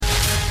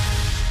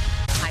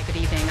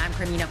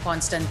Carmina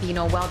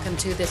Constantino. Welcome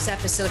to this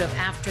episode of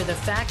After the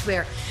Fact,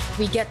 where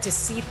we get to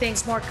see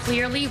things more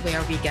clearly,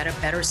 where we get a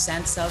better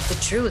sense of the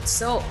truth.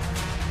 So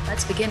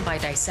let's begin by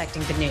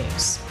dissecting the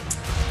news.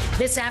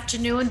 This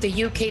afternoon,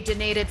 the UK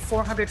donated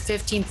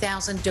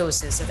 415,000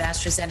 doses of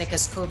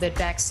AstraZeneca's COVID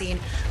vaccine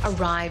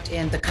arrived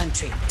in the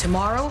country.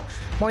 Tomorrow,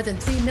 more than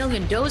 3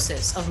 million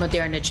doses of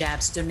Moderna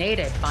jabs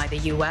donated by the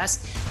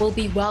US will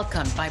be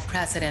welcomed by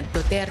President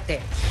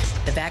Duterte.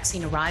 The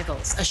vaccine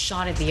arrivals, a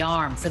shot in the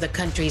arm for the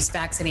country's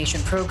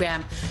vaccination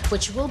program,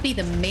 which will be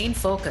the main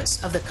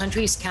focus of the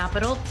country's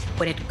capital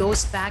when it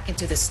goes back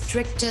into the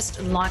strictest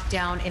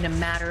lockdown in a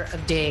matter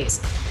of days.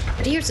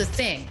 But here's the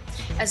thing.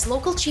 As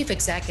local chief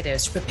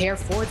executives prepare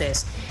for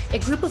this, a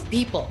group of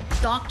people,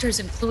 doctors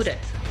included,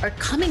 are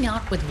coming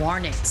out with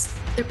warnings.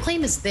 Their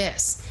claim is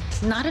this: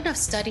 not enough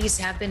studies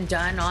have been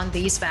done on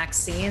these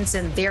vaccines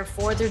and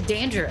therefore they're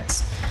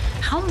dangerous.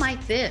 How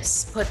might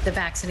this put the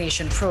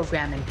vaccination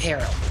program in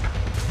peril?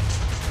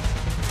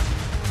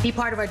 Be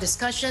part of our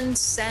discussion.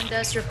 Send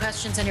us your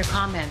questions and your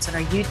comments on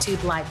our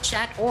YouTube live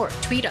chat or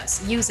tweet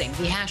us using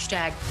the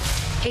hashtag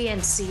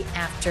ANC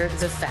After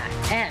the Fact.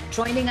 And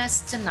joining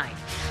us tonight,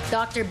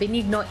 Dr.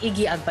 Benigno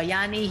Iggy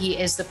Agbayani. He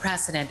is the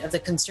president of the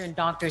Concerned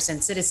Doctors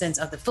and Citizens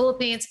of the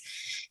Philippines.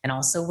 And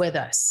also with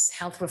us,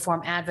 health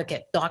reform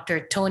advocate,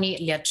 Dr. Tony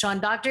Leachon.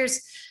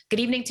 Doctors, good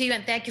evening to you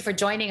and thank you for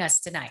joining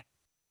us tonight.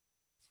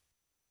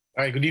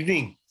 Hi, good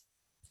evening.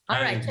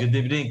 All right. Good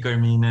evening,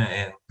 Carmina,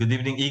 and good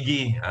evening,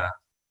 Iggy.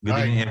 Good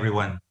evening,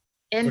 everyone.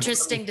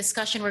 Interesting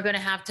discussion we're going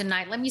to have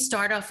tonight. Let me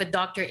start off with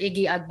Dr.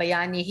 Iggy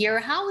Agbayani here.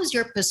 How is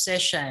your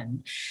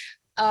position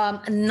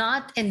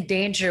not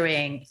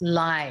endangering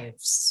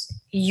lives,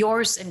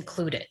 yours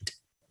included?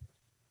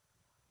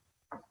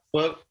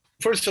 Well,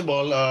 first of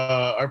all,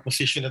 our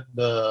position at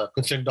the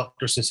Concerned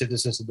Doctors and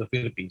Citizens of the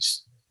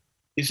Philippines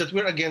is that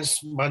we're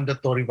against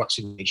mandatory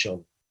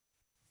vaccination.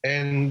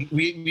 And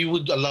we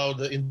would allow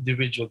the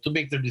individual to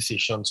make their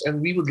decisions.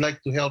 And we would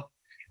like to help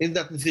in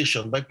that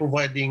decision by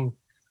providing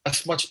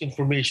as much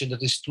information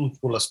that is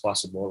truthful as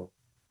possible.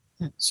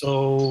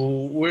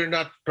 So we're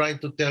not trying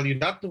to tell you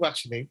not to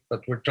vaccinate,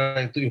 but we're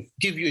trying to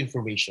give you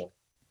information.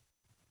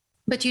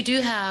 But you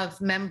do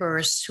have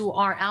members who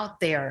are out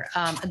there,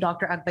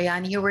 Dr.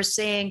 Agbayani, who were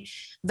saying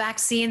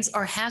vaccines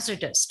are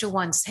hazardous to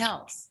one's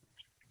health.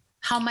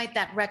 How might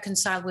that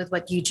reconcile with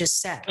what you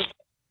just said?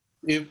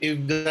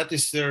 If that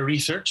is their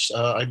research,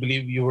 I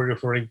believe you were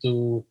referring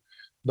to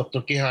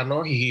Dr.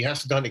 Quijano. He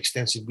has done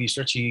extensive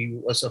research. He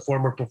was a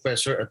former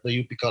professor at the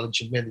UP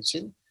College of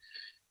Medicine,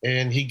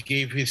 and he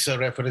gave his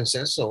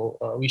references, so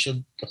we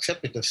should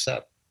accept it as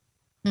that.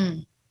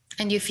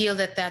 And you feel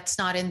that that's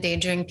not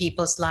endangering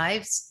people's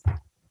lives?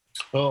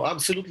 Oh,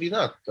 absolutely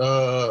not.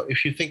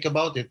 If you think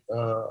about it,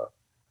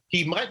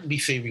 he might be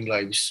saving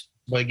lives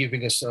by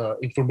giving us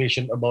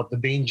information about the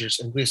dangers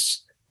and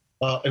risks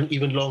and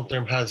even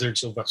long-term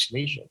hazards of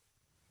vaccination.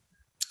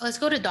 Let's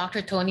go to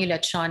Dr. Tony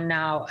Leachon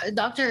now.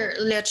 Dr.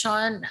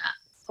 Leachon,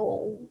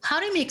 how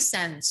do you make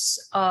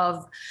sense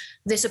of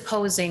this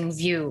opposing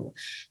view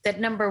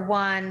that, number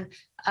one,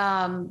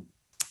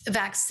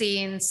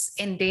 vaccines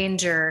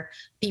endanger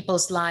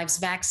people's lives,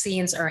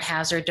 vaccines are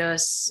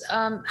hazardous?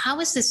 How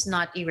is this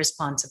not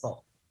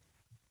irresponsible?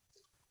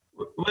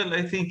 Well,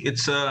 I think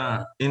it's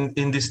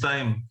in this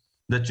time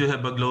that you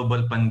have a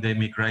global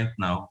pandemic right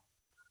now,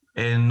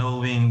 and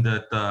knowing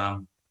that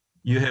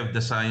you have the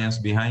science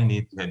behind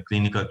it, you have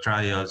clinical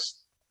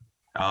trials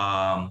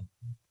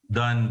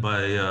done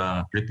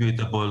by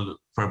reputable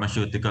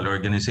pharmaceutical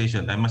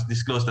organization. I must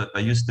disclose that I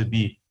used to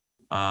be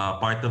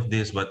part of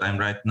this, but I'm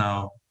right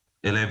now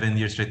 11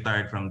 years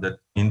retired from the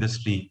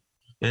industry.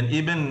 And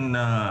even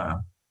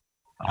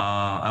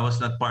I was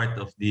not part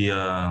of the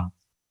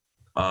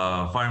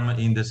pharma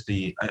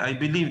industry. I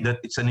believe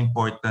that it's an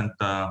important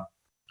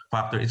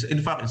factor.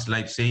 In fact, it's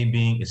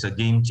life-saving, it's a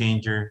game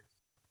changer.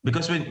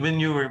 Because when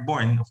you were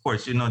born, of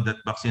course, you know that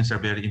vaccines are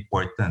very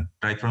important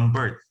right from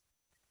birth.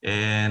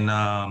 And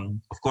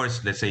of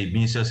course, let's say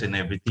measles and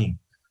everything,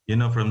 you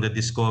know, from the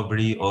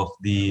discovery of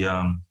the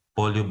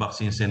polio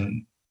vaccines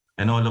and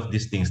all of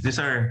these things. These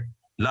are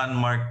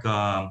landmark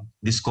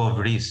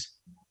discoveries.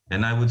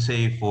 And I would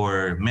say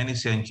for many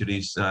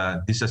centuries,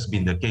 this has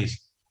been the case.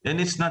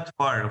 And it's not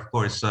far, of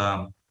course,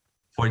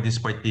 for this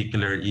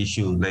particular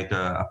issue, like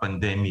a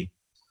pandemic.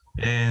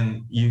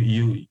 And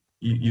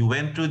you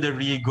went through the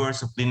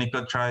rigors of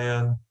clinical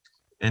trial,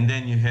 and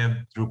then you have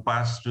to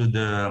pass through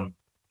the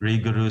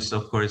rigorous,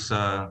 of course,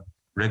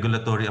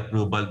 regulatory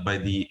approval by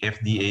the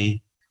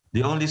FDA.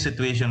 The only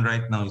situation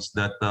right now is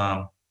that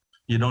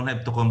you don't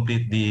have to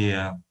complete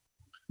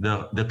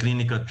the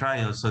clinical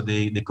trial, so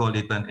they call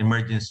it an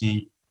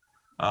emergency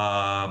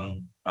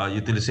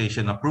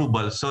utilization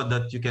approval, so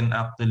that you can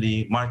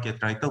actually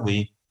market right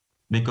away,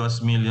 because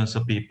millions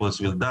of people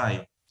will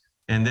die.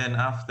 And then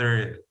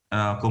after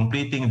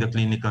completing the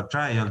clinical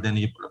trial, then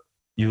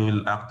you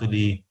will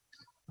actually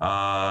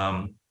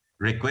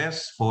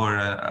request for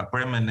a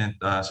permanent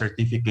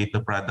certificate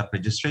of product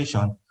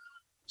registration,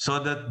 so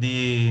that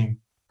the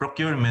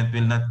procurement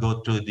will not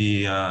go to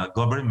the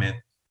government,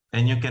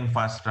 and you can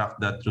fast track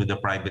that through the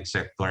private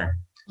sector.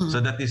 So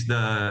that is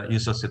the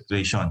usual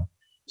situation.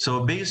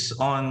 So based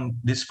on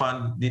this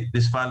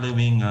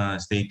following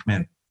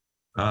statement,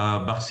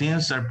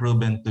 vaccines are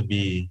proven to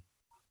be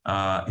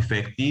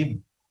effective,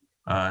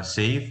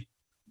 safe,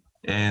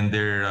 and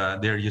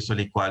they're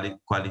usually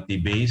quality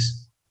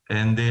based,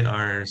 and they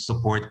are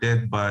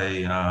supported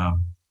by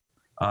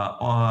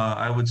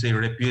I would say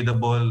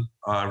reputable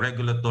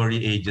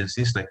regulatory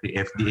agencies like the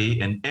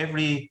FDA, and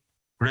every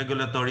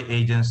regulatory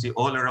agency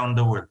all around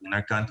the world in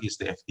our country is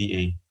the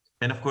FDA.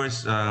 And of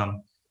course,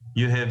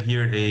 you have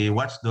here a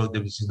watchdog,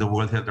 which is the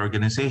World Health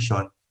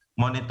Organization,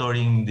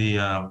 monitoring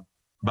the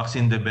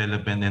vaccine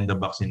development and the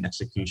vaccine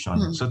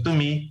execution. So to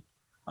me,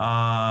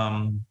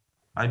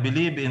 I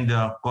believe in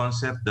the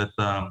concept that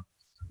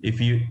if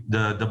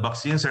the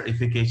vaccines are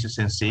efficacious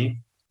and safe,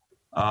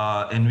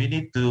 and we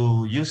need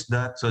to use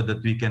that so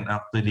that we can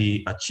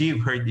actually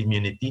achieve herd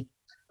immunity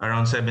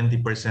around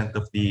 70%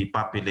 of the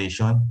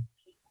population.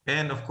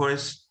 And of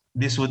course,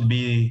 this would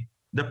be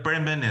the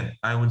permanent,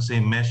 I would say,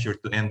 measure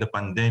to end the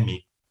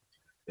pandemic.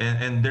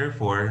 And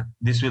therefore,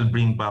 this will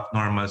bring back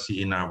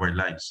normalcy in our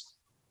lives.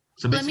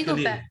 So let me go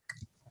back.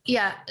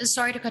 Yeah,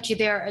 sorry to cut you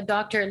there,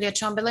 Dr.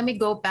 Leachon, but let me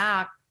go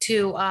back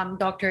to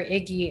Dr.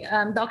 Iggy.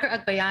 Dr.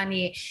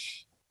 Agbayani,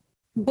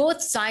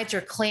 both sides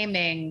are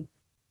claiming,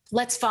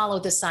 let's follow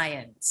the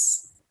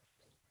science,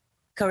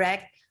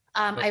 correct?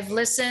 I've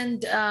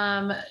listened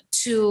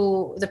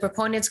to the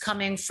proponents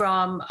coming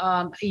from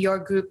your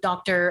group,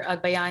 Dr.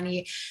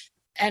 Agbayani,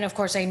 and of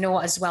course, I know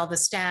as well the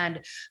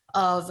stand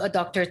of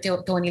Dr.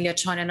 Tony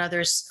Leachon and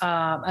others,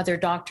 other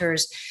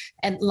doctors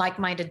and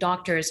like-minded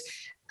doctors.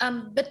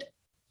 But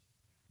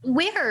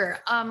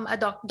where,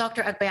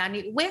 Dr.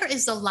 Agbayani, where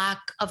is the lack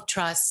of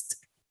trust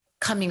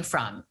coming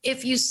from?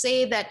 If you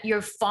say that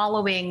you're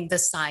following the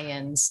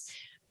science,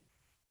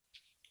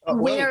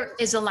 where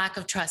is the lack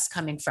of trust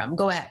coming from?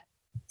 Go ahead.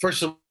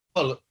 First of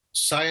all,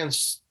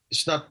 science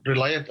is not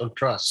reliant on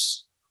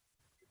trust.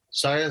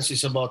 Science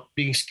is about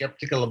being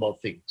skeptical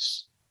about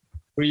things,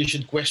 where you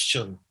should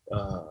question,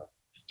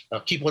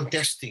 keep on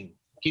testing,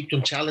 keep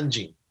on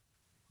challenging.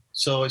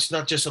 So it's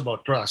not just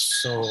about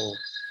trust. So,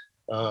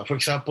 for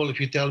example, if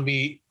you tell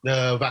me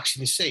the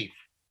vaccine is safe,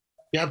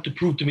 you have to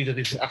prove to me that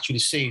it's actually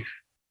safe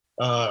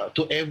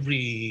to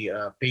every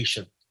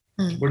patient.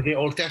 Were they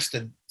all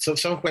tested? So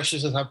some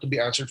questions that have to be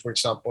answered, for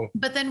example.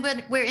 But then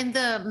when we're in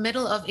the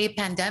middle of a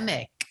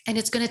pandemic, and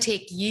it's going to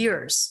take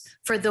years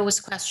for those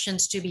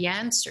questions to be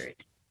answered.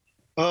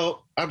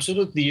 Oh,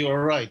 absolutely,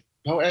 you're right.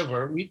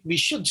 However, we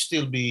should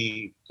still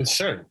be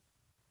concerned.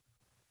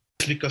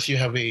 Just because you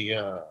have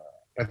a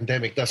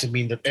pandemic doesn't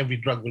mean that every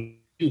drug will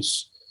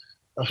use.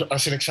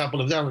 As an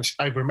example of that is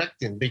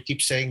ivermectin. They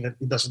keep saying that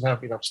it doesn't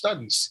have enough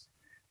studies.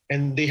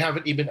 And they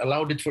haven't even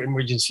allowed it for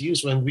emergency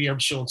use when we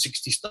have shown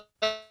 60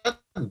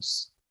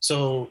 studies.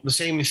 So the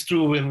same is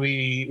true when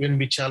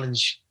we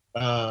challenge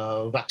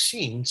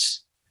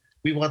vaccines.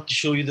 We want to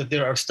show you that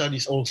there are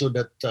studies also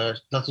that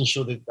doesn't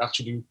show that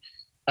actually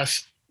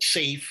as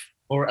safe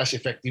or as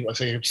effective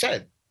as I have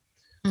said.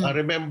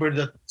 Remember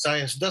that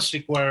science does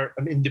require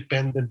an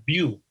independent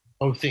view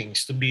of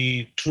things to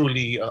be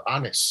truly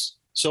honest.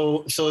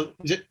 So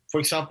for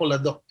example,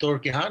 Dr.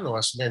 Quijano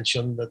has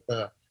mentioned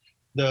that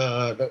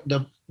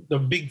the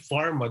big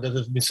pharma that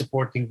has been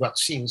supporting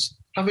vaccines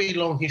have a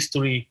long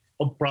history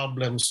of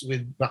problems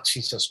with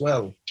vaccines as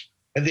well.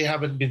 And they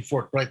haven't been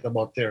forthright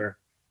about their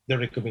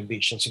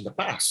recommendations in the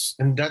past.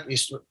 And that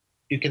is,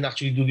 you can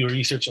actually do your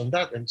research on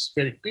that and it's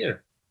very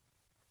clear.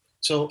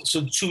 So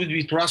should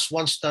we trust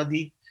one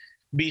study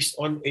based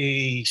on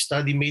a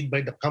study made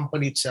by the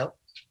company itself?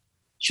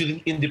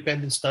 Shouldn't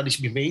independent studies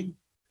be made?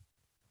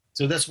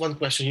 So that's one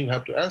question you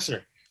have to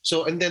answer.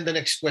 So, and then the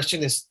next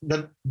question is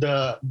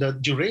the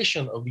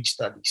duration of these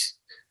studies.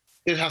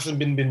 It hasn't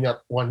been yet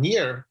 1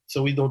 year,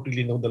 so we don't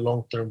really know the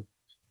long-term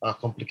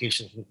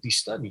complications of these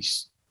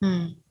studies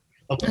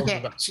of the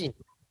vaccine.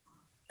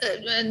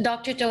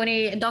 Dr.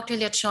 Tony and Dr.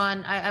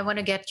 Leachon, I want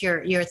to get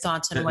your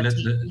thoughts on what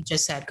you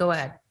just said. Go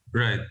ahead.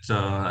 Right. So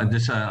I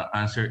just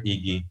answer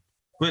Iggy.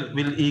 Well,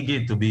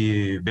 Iggy, to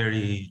be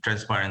very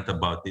transparent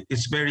about it,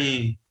 it's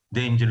very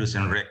dangerous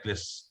and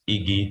reckless,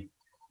 Iggy,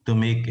 to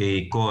make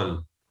a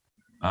call,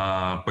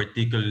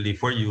 particularly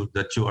for you,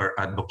 that you are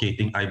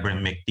advocating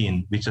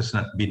ivermectin, which has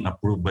not been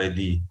approved by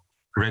the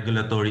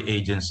regulatory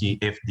agency,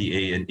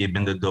 FDA, and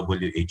even the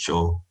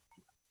WHO.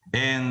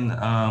 And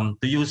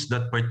to use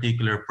that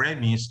particular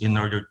premise in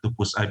order to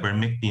push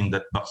ivermectin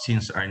that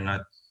vaccines are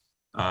not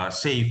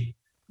safe,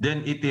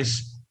 then it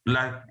is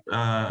like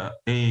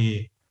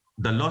the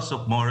loss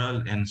of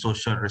moral and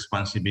social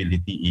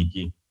responsibility,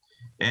 Iggy.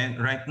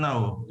 And right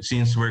now,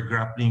 since we're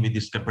grappling with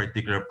this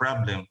particular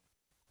problem,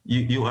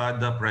 you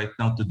add up right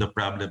now to the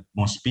problem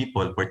most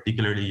people,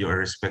 particularly your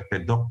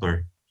respected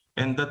doctor.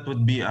 And that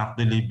would be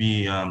actually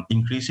be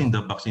increasing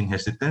the vaccine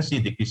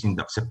hesitancy, decreasing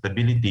the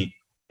acceptability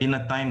in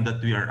a time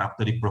that we are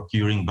actually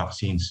procuring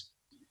vaccines.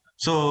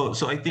 So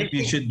I think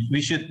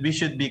we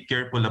should be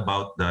careful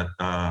about that.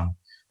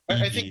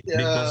 I Iggy, think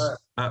because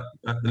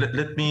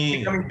let me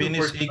becoming too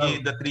finish, personal.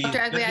 Iggy, the three. Dr.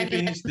 Let me Agbayani,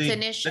 finish let me the.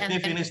 finish Let and me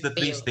then finish the to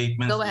three you.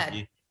 statements, Go ahead.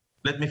 Iggy.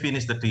 Let me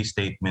finish the three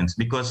statements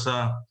because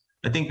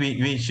I think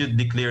we should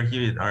declare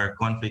here our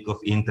conflict of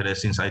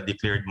interest since I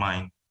declared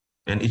mine,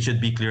 and it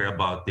should be clear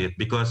about it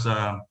because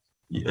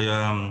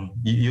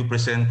you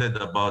presented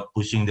about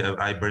pushing the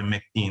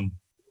ivermectin,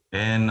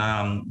 and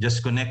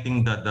just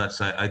connecting the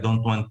dots. I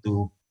don't want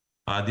to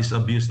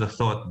disabuse the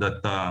thought that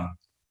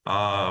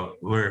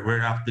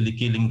we're actually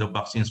killing the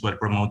vaccines while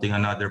promoting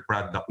another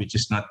product which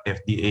is not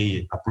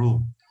FDA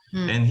approved.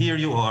 And here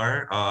you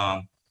are,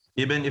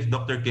 even if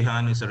Dr.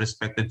 Quijano is a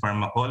respected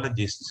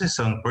pharmacologist, this is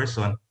some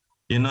person,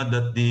 you know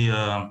that the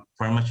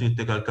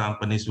pharmaceutical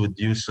companies would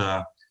use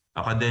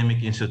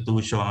academic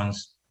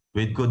institutions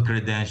with good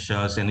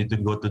credentials, and it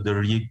would go to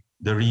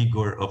the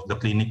rigor of the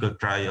clinical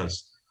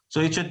trials. So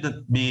it should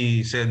not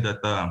be said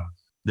that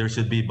there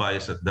should be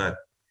bias at that.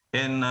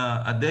 And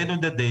at the end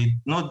of the day,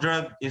 no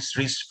drug is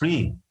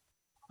risk-free.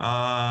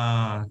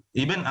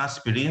 Even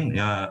aspirin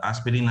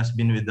has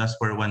been with us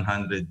for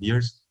 100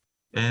 years.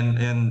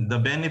 And the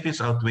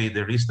benefits outweigh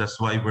the risk. That's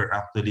why we're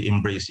actually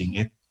embracing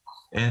it.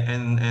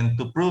 And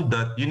to prove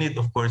that, you need,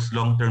 of course,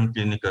 long-term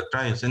clinical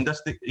trials. And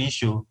that's the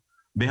issue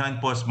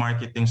behind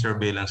post-marketing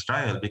surveillance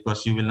trial,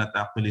 because you will not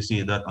actually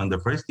see that on the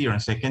first year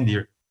and second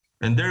year.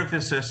 And there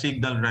is a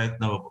signal right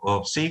now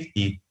of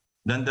safety,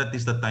 then that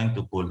is the time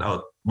to pull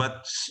out.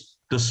 But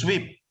to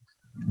sweep,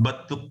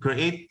 but to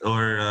create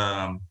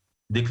or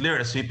declare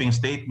a sweeping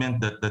statement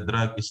that the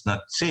drug is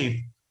not safe,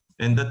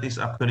 and that is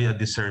actually a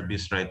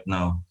disservice right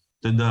now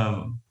to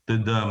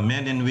the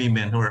men and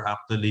women who are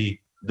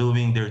actually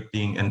doing their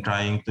thing and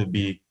trying to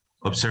be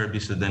of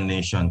service to the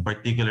nation,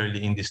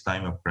 particularly in this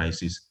time of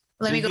crisis.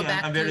 Let me Sige, go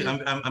back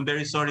I'm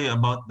very sorry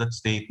about that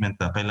statement.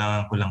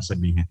 Kailangan ko lang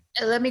sabihin.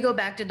 Let me go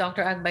back to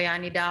Dr.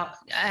 Agbayani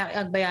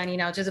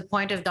now, to the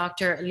point of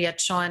Dr.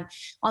 Liachon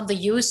on the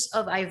use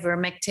of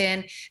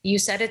ivermectin. You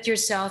said it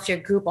yourself, your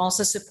group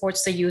also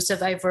supports the use of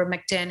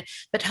ivermectin,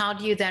 but how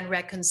do you then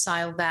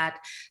reconcile that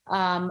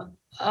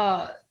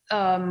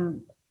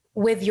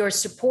with your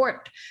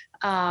support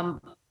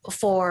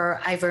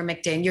for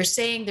ivermectin? You're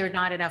saying there are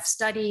not enough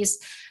studies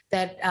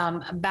that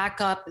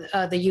back up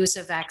the use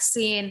of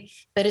vaccine,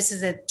 but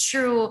isn't it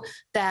true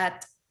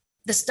that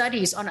the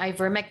studies on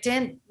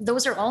ivermectin,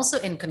 those are also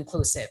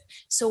inconclusive?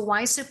 So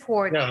why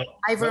support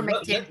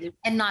ivermectin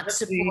and not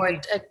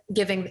support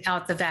giving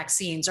out the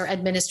vaccines or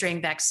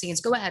administering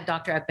vaccines? Go ahead,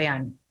 Dr.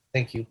 Agbayani.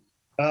 Thank you.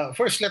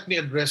 First, let me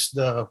address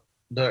the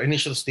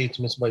initial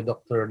statements by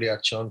Dr.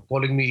 Liachon,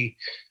 calling me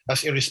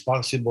as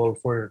irresponsible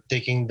for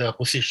taking the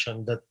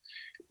position that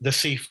the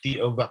safety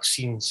of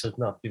vaccines has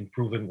not been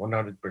proven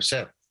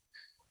 100%.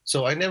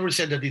 So I never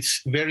said that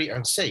it's very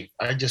unsafe.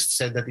 I just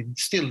said that it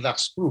still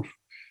lacks proof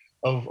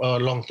of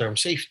long-term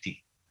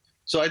safety.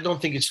 So I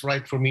don't think it's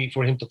right for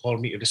him to call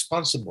me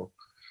irresponsible,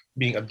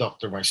 being a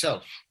doctor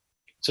myself.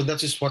 So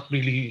that is what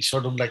really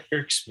sort of like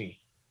irks me.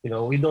 You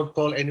know, we don't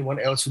call anyone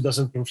else who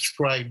doesn't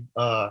prescribe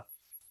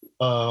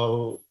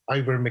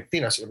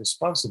ivermectin as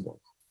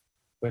irresponsible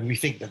when we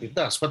think that it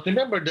does. But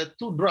remember that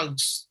two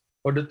drugs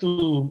or the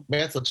two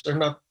methods are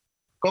not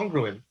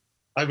congruent.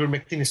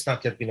 Ivermectin has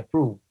not yet been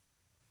approved,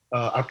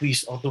 at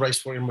least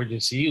authorized for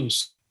emergency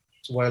use,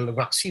 while the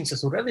vaccines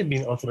has already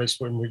been authorized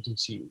for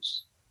emergency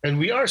use. And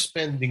we are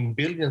spending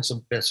billions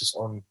of pesos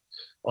on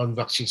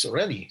vaccines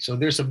already. So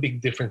there's a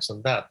big difference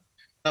on that.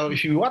 Now,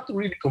 if you want to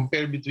really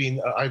compare between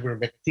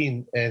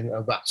ivermectin and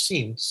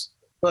vaccines,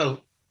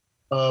 well,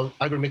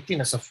 ivermectin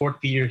has a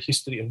 40-year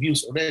history of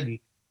use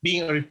already,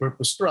 being a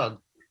repurposed drug.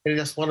 And it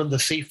has one of the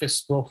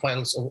safest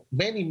profiles of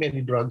many,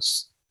 many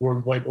drugs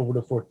worldwide over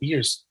the 40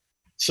 years.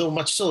 So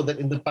much so that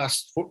in the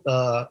past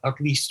at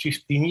least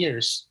 15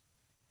 years,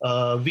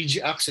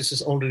 VG Access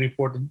has only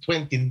reported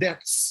 20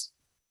 deaths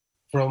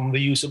from the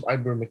use of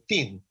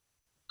ivermectin.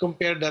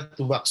 Compare that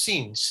to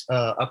vaccines,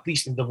 at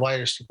least in the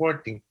virus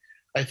reporting,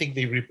 I think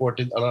they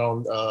reported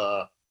around,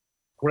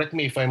 correct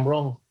me if I'm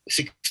wrong,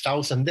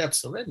 6,000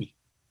 deaths already.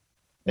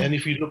 And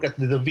if you look at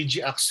the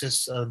VG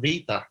Access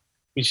data,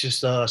 which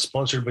is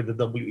sponsored by the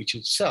WHO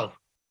itself,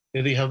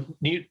 they have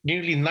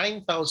nearly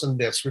 9,000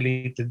 deaths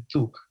related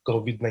to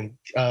COVID-19,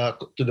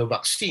 to the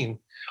vaccine.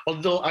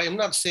 Although I am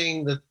not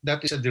saying that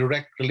that is a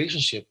direct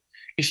relationship.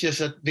 It's just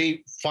that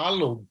they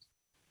followed,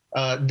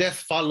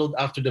 death followed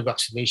after the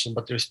vaccination,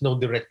 but there's no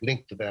direct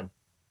link to them.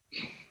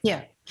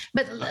 Yeah,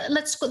 but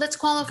let's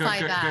qualify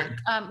that.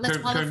 Let's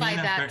qualify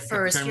that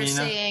first. You're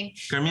saying,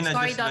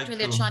 sorry, Dr.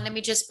 Liachon, let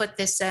me just put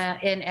this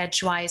in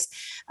edgewise.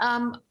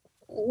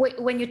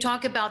 When you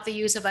talk about the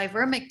use of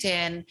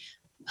ivermectin,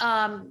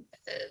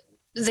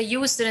 the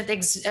use didn't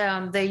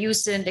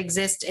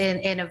exist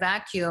in a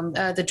vacuum.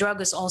 The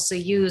drug is also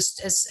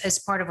used as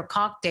part of a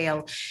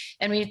cocktail.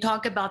 And when you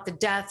talk about the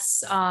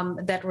deaths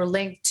that were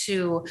linked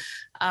to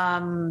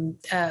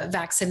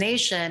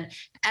vaccination,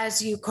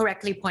 as you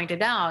correctly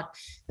pointed out,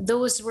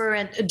 those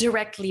weren't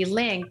directly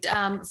linked.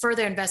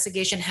 Further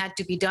investigation had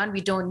to be done. We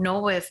don't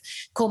know if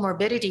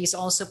comorbidities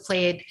also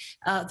played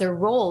their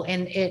role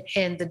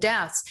in the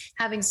deaths.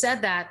 Having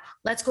said that,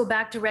 let's go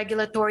back to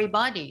regulatory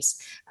bodies.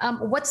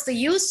 What's the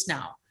use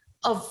now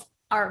of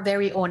our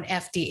very own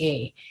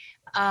FDA?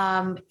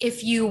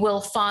 If you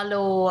will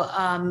follow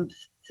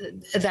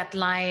that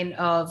line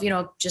of,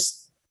 just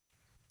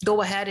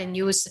go ahead and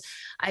use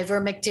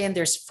ivermectin.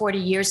 There's 40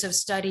 years of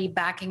study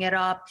backing it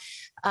up.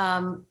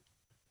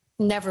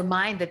 Never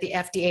mind that the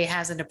FDA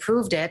hasn't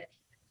approved it.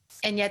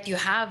 And yet you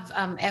have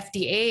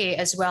FDA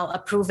as well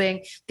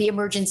approving the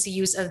emergency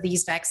use of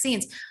these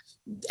vaccines.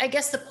 I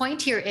guess the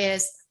point here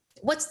is,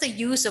 what's the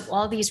use of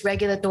all these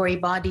regulatory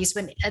bodies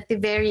when at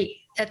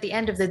the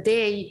end of the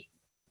day,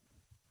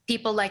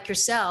 people like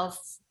yourself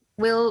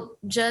will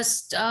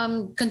just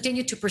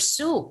continue to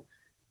pursue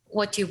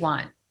what you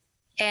want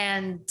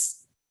and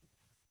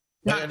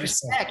not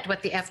respect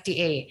what the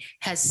FDA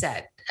has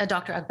said.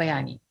 Dr.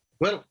 Agbayani.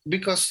 Well,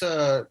 because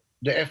the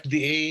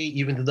FDA,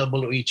 even the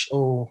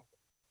WHO,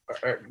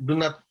 do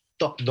not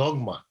talk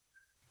dogma.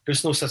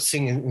 There's no such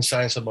thing in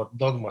science about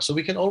dogma. So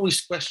we can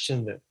always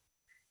question them.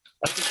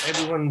 I think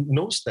everyone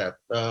knows that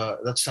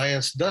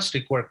science does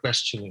require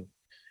questioning.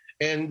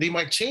 And they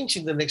might change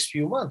in the next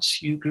few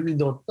months. You really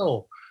don't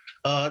know.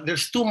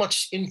 There's too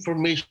much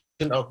information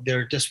out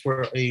there just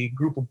for a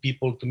group of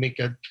people to make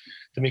a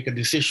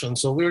decision.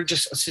 So we're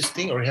just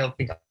assisting or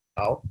helping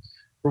out,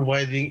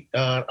 providing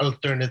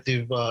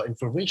alternative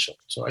information.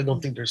 So I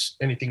don't think there's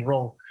anything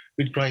wrong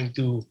with trying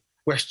to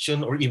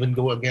question or even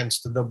go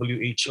against the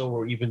WHO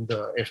or even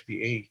the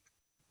FDA.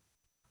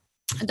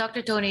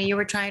 Dr. Tony, you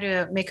were trying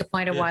to make a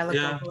point a while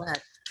ago. Yeah. Go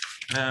ahead.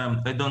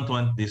 I don't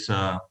want this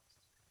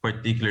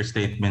particular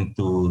statement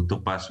to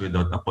pass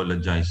without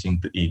apologizing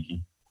to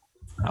Iggy.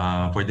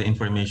 For the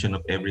information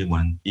of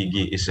everyone,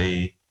 Iggy is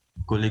a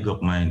colleague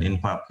of mine. In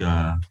fact,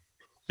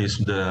 he's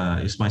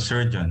my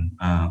surgeon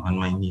on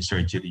my knee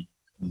surgery.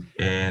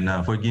 And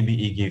forgive me,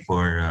 Iggy,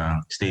 for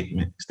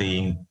stating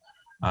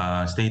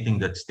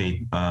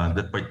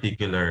that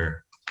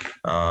particular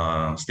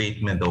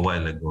statement a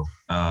while ago.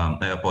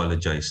 I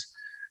apologize.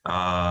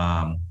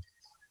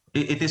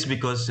 It is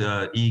because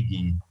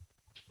Iggy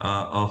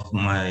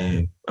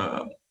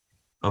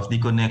of the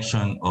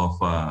connection of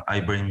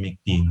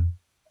ivermectin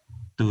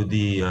to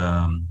the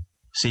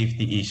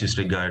safety issues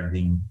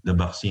regarding the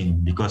vaccine.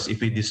 Because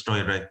if we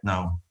destroy right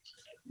now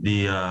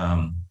the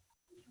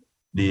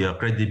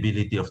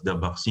credibility of the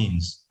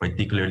vaccines,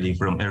 particularly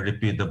from a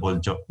reputable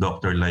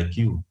doctor like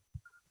you,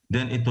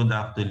 then it would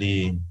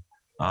actually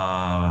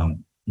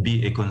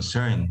be a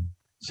concern,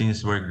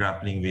 since we're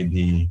grappling with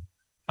the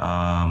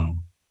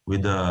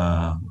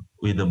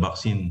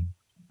vaccine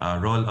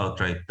rollout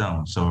right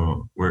now.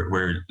 So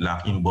we're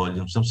lacking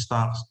volumes of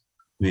stocks.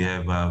 We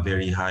have a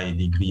very high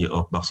degree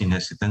of vaccine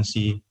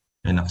hesitancy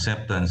and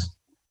acceptance.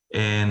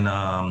 And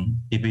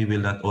if we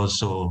will not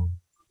also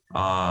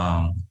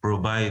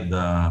provide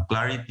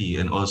clarity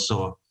and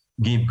also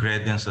give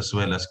credence as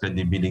well as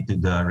credibility to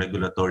the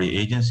regulatory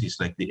agencies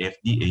like the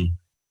FDA,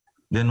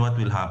 then what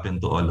will happen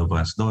to all of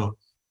us? Though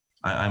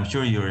I'm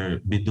sure you'll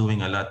be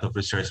doing a lot of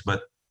research,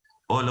 but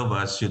all of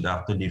us should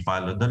actually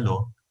follow the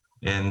law,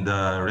 and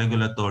the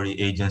regulatory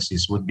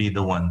agencies would be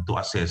the one to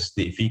assess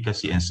the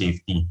efficacy and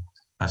safety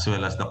as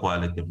well as the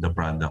quality of the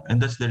product. And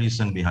that's the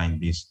reason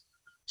behind this.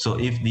 So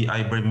if the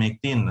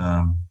ivermectin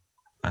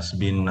has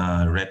been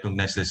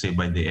recognized, let's say,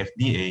 by the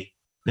FDA,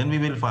 then we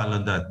will follow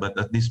that. But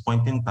at this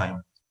point in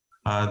time,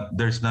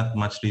 there's not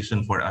much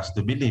reason for us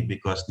to believe,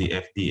 because the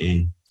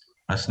FDA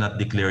has not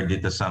declared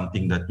it as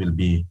something that will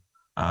be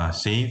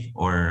safe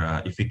or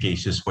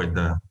efficacious for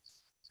the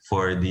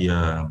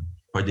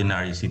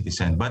ordinary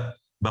citizen. But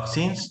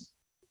vaccines,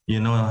 you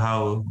know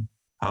how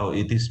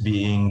it is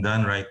being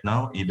done right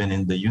now, even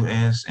in the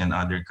US and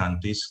other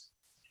countries.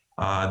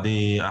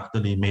 They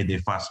actually made a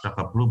fast track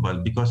approval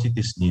because it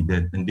is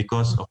needed, and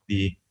because of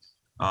the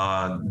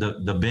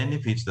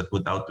benefits that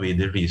would outweigh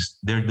the risk.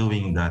 They're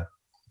doing that,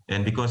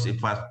 and because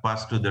it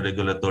passed through the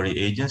regulatory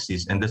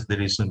agencies, and that's the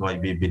reason why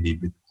we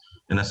believe it.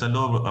 And as a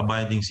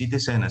law-abiding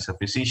citizen, as a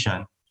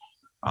physician,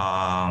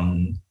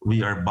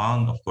 we are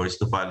bound, of course,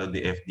 to follow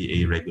the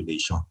FDA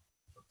regulation.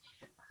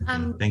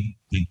 Thank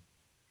you.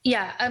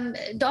 Yeah,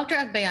 Dr.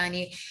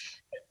 Agbayani,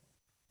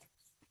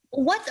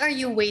 what are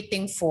you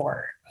waiting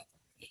for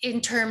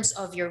in terms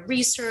of your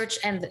research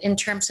and in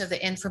terms of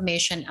the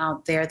information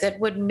out there that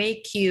would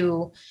make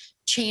you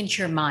change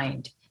your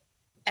mind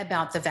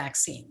about the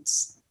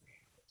vaccines?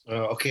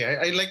 Okay,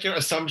 I like your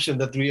assumption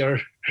that we are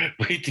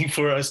waiting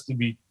for us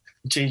to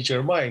change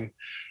our mind.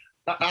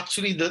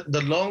 Actually,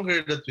 the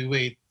longer that we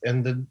wait,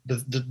 and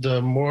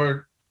the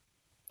more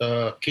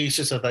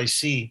cases that I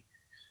see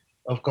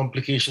of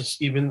complications,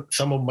 even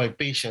some of my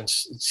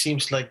patients, it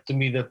seems like to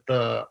me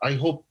that I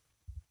hope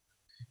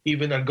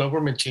even our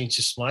government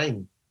changes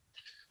mind.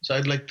 So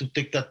I'd like to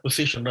take that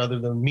position rather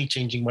than me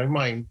changing my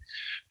mind,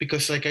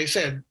 because like I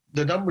said,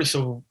 the numbers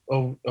of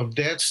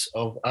deaths,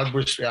 of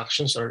adverse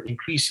reactions are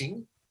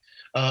increasing.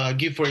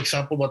 give, for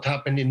example, what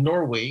happened in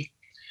Norway,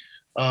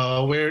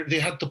 where they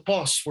had to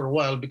pause for a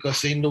while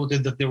because they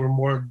noted that there were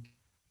more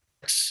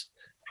deaths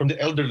from the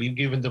elderly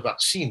given the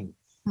vaccine.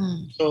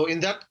 So in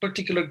that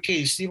particular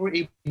case, they were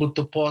able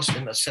to pause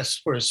and assess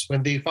first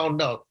when they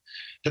found out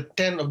that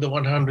 10 of the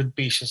 100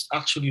 patients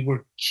actually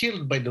were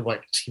killed by the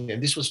vaccine.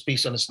 And this was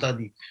based on a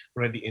study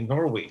already in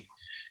Norway.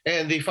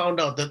 And they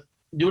found out that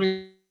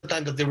during the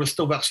time that there was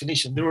no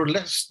vaccination, there were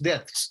less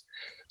deaths.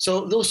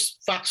 So those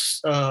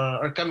facts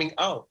are coming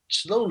out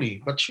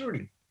slowly but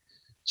surely.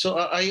 So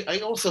I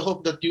also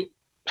hope that you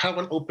have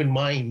an open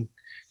mind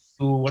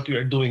to what we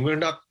are doing.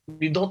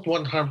 We don't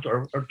want harm to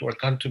our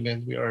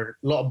countrymen. We are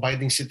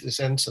law-abiding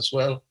citizens as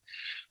well.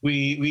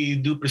 We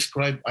do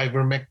prescribe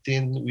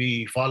ivermectin.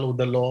 We follow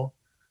the law.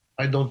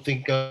 I don't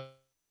think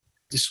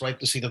it's right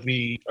to say that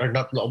we are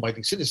not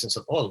law-abiding citizens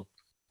at all.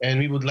 And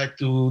we would like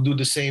to do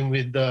the same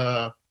with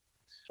the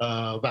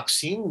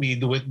vaccine. We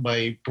do it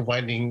by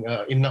providing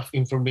enough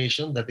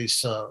information that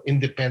is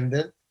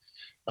independent.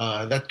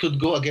 That could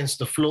go against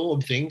the flow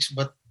of things,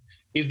 but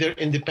if they're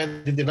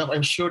independent enough,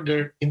 I'm sure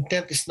their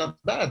intent is not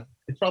bad.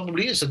 It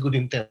probably is a good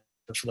intent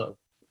as well.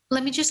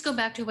 Let me just go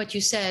back to what you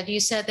said. You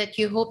said that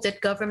you hope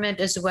that government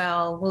as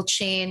well will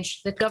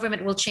change, that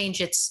government will change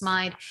its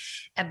mind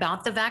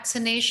about the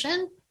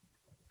vaccination.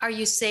 Are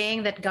you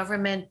saying that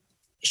government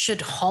should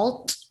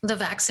halt the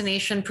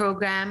vaccination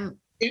program?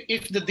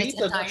 If the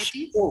data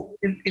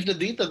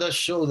does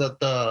show that,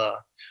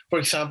 for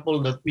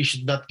example, that we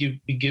should not be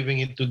giving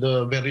it to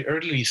the very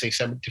early, say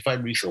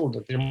 75 years old,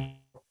 that there are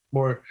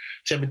more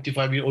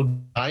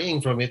 75-year-old dying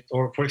from it,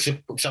 or for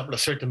example, a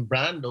certain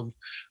brand of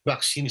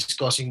vaccine is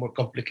causing more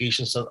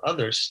complications than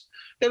others,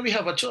 then we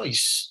have a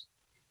choice.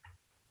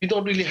 We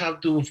don't really have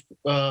to,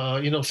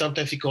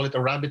 sometimes we call it a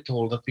rabbit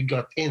hole that we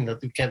got in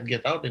that we can't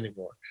get out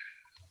anymore.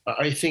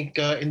 I think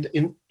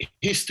in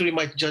history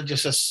might judge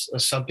us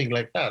as something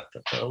like that.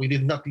 We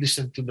did not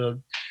listen to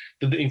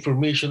the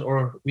information,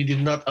 or we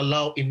did not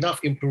allow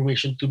enough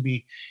information to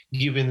be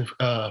given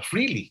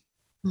freely.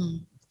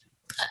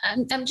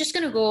 I'm just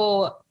going to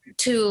go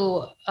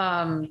to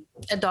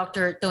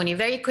Dr. Tony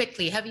very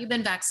quickly. Have you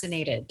been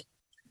vaccinated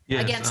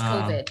against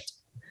COVID?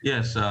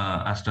 Yes,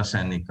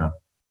 AstraZeneca.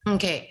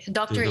 Okay,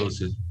 Doctor, 2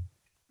 doses.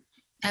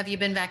 Have you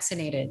been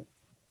vaccinated?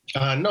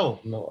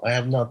 No, I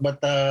have not.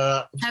 But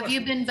have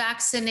you been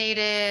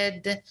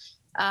vaccinated,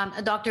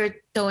 Dr.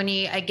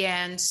 Tony,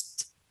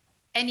 against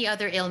any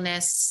other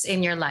illness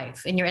in your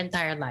life, in your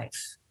entire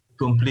life?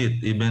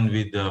 Complete, even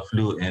with the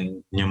flu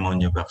and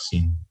pneumonia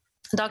vaccine.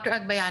 Dr.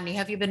 Agbayani,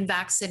 have you been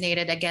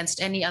vaccinated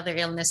against any other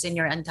illness in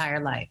your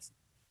entire life?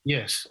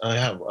 Yes, I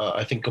have.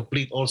 I think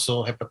complete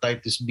also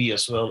hepatitis B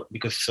as well,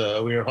 because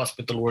we're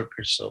hospital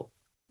workers. So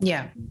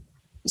yeah.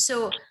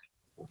 So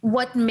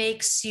what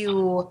makes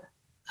you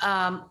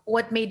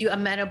what made you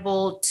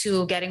amenable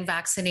to getting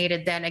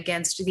vaccinated then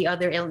against the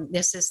other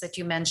illnesses that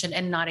you mentioned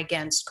and not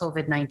against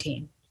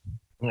COVID-19?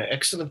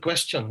 Excellent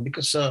question,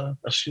 because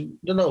as you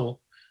know,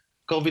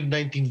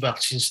 COVID-19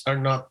 vaccines are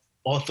not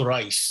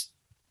authorized,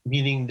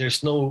 meaning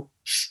there's no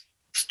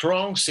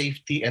strong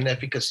safety and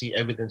efficacy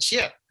evidence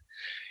yet.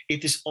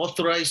 It is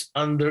authorized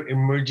under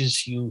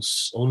emergency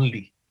use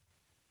only.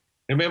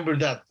 Remember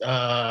that.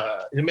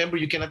 Remember,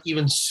 you cannot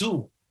even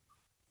sue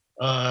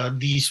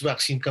these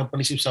vaccine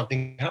companies if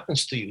something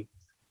happens to you,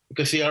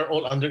 because they are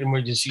all under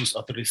emergency use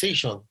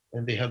authorization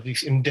and they have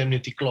this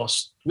indemnity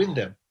clause with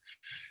them.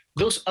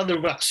 Those other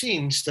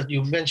vaccines that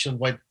you mentioned,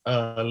 like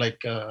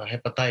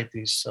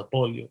hepatitis,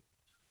 polio,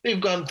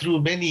 they've gone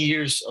through many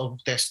years of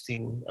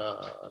testing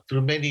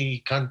through many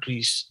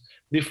countries,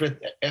 different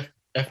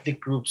ethnic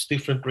groups,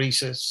 different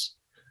races,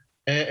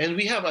 and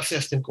we have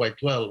assessed them quite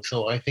well.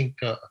 So I think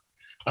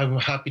I'm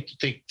happy to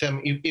take them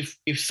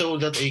if so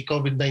that a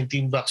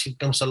COVID-19 vaccine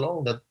comes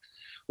along that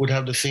would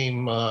have the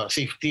same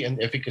safety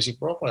and efficacy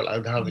profile.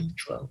 I'd have it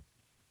as well.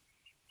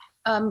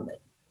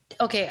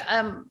 Okay,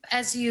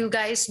 as you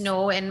guys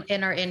know,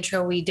 in our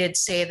intro, we did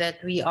say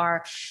that we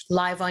are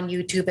live on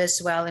YouTube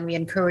as well, and we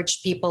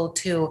encourage people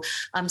to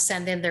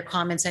send in their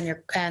comments and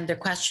their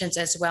questions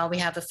as well. We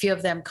have a few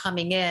of them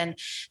coming in.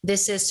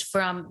 This is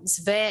from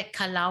Sve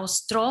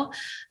Kalaustro.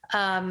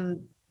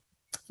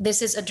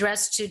 This is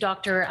addressed to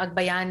Dr.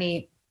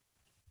 Agbayani.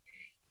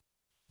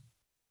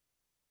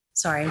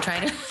 Sorry, I'm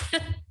trying to...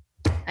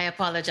 I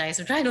apologize.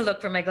 I'm trying to look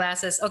for my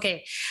glasses.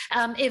 Okay.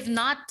 If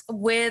not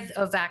with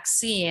a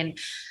vaccine,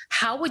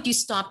 how would you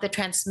stop the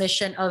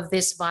transmission of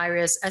this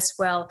virus as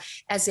well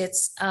as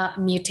its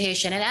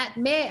mutation? And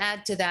may I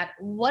add to that,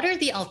 what are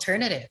the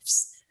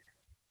alternatives?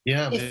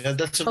 Yeah,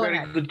 that's a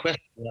very good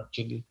question,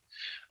 actually.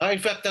 In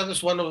fact, that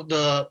was one of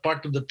the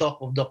part of the talk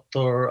of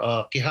Dr.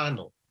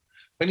 Quijano,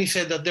 when he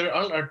said that there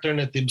are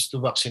alternatives to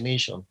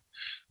vaccination.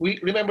 We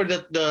remember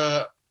that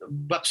the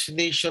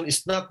vaccination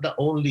is not the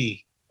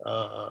only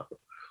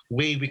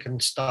way we can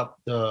stop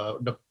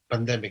the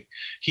pandemic.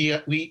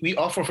 We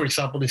offer, for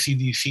example, the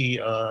CDC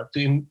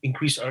to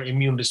increase our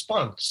immune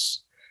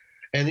response.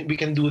 And we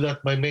can do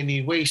that by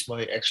many ways,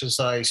 by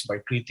exercise, by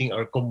treating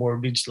our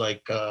comorbids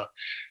like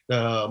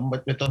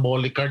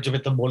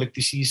cardiometabolic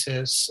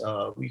diseases.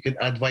 We can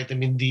add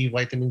vitamin D,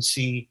 vitamin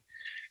C,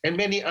 and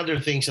many other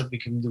things that we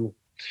can do.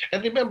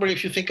 And remember,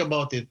 if you think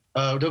about it,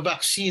 the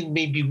vaccine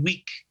may be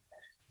weak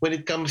when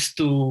it comes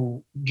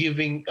to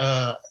giving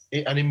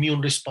an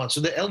immune response to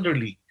the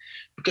elderly,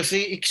 because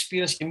they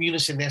experience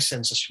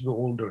immunosenescence as you go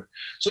older.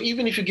 So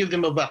even if you give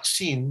them a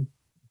vaccine,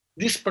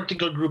 this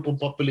particular group of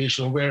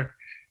population where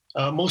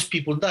most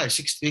people die,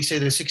 they say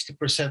that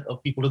 60%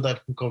 of people who die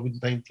from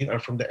COVID-19 are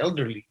from the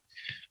elderly,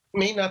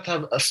 may not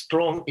have a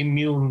strong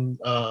immune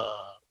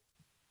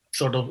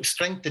sort of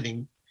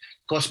strengthening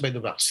caused by the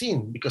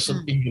vaccine because of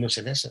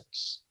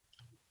immunosenescence.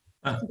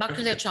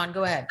 Dr. Lechon,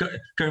 go ahead.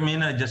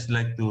 Carmina, I'd just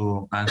like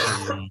to answer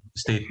yung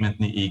statement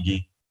ni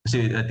Iggy.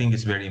 Kasi I think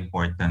it's very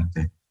important.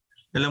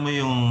 Alam mo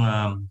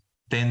yung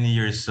 10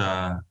 years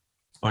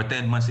or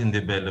 10 months in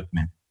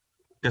development.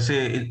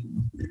 Kasi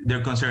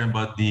they're concerned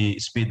about the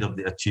speed of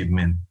the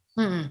achievement.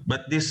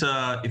 But this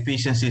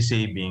efficiency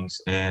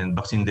savings and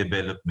vaccine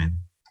development,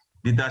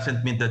 it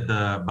doesn't mean that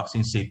the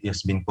vaccine safety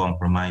has been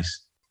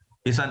compromised.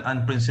 It's an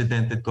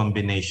unprecedented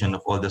combination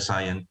of all the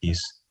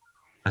scientists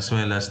as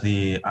well as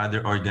the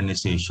other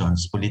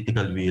organizations,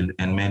 political will,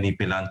 and many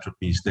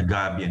philanthropies, the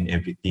Gavi and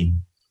everything.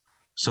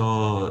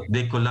 So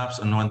they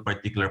collapsed on one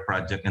particular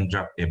project and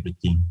dropped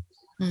everything.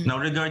 Now,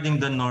 regarding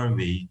the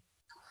Norway,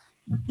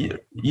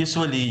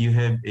 usually you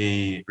have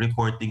a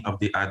reporting of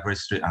the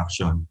adverse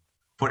reaction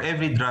for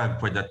every drug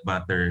for that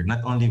matter, not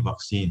only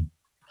vaccine.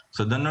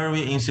 So the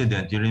Norway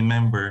incident, you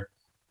remember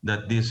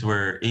that these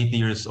were 80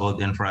 years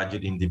old and fragile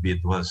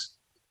individuals.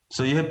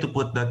 So you have to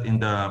put that in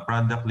the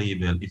product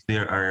label. If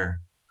there are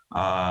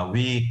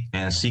weak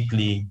and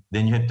sickly,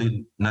 then you have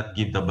to not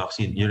give the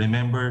vaccine. You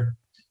remember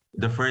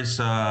the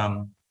first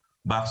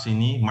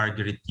vaccinee,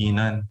 Margaret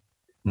Keenan,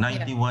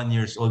 91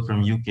 years old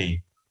from UK.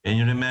 And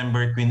you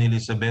remember Queen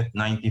Elizabeth,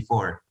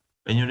 94.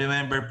 And you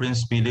remember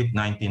Prince Philip,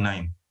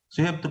 99.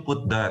 So you have to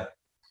put that.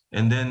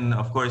 And then,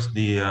 of course,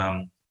 the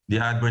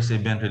adverse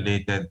event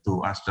related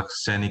to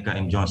AstraZeneca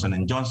and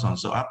Johnson & Johnson.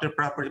 So after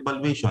proper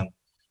evaluation,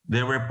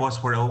 they were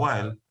paused for a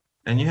while.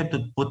 And you have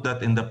to put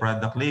that in the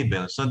product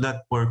label so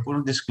that for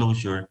full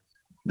disclosure,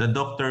 the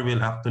doctor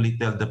will actually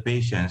tell the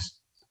patients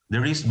the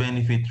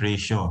risk-benefit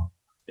ratio.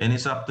 And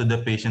it's up to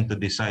the patient to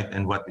decide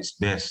and what is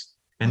best.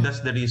 And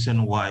that's the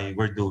reason why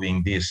we're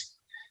doing this.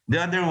 The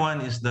other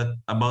one is that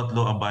about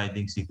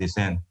law-abiding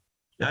citizen.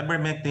 The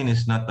ivermectin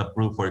is not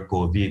approved for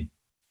COVID.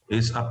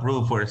 It's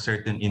approved for a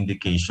certain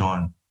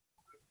indication.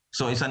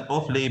 So it's an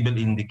off-label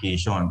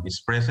indication.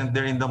 It's present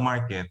there in the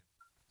market,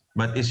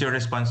 but it's your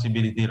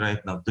responsibility right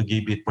now to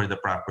give it for the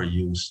proper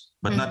use.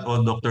 But not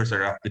all doctors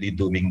are actually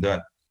doing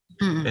that.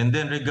 And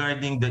then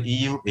regarding the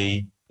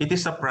EUA, it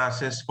is a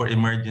process for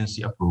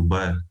emergency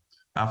approval.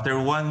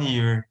 After 1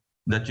 year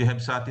that you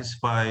have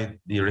satisfied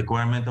the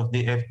requirement of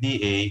the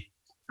FDA,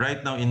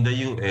 right now in the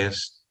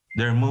US,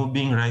 they're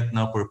moving right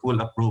now for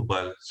full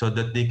approval so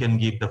that they can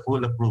give the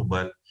full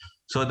approval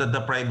so that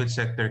the private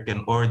sector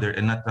can order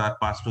and not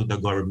pass through the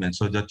government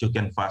so that you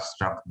can fast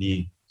track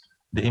the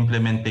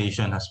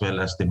implementation as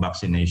well as the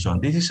vaccination.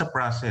 This is a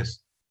process.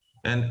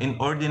 And in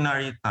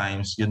ordinary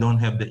times, you don't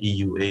have the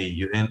EUA.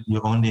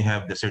 You only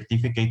have the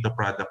certificate of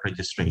product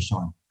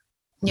registration.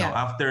 Now,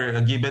 after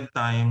a given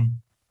time,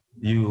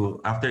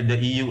 after the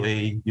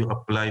EUA, you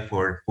apply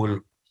for full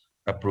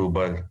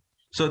approval.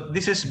 So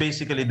this is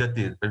basically the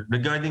thing.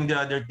 Regarding the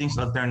other things,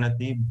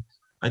 alternative,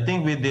 I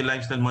think with the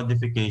lifestyle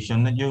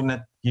modification,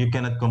 you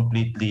cannot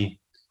completely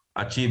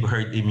achieve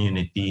herd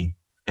immunity.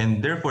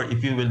 And therefore,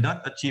 if you will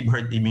not achieve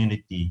herd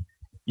immunity,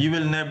 you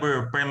will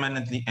never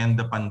permanently end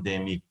the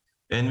pandemic.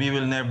 And we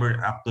will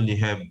never actually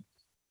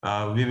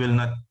we will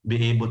not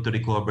be able to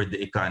recover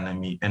the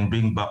economy and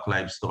bring back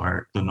lives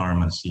to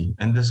normalcy.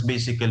 And that's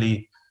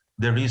basically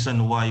the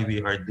reason why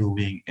we are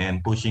doing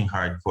and pushing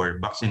hard for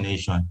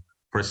vaccination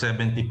for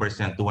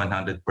 70% to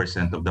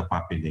 100% of the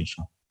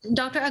population.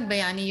 Dr.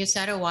 Agbayani, you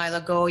said a while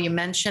ago, you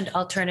mentioned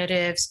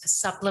alternatives,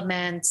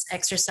 supplements,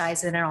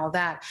 exercise, and all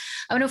that.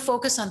 I'm going to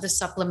focus on the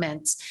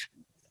supplements.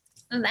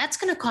 That's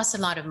going to cost a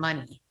lot of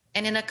money.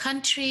 And in a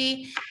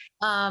country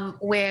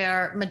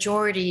where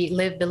majority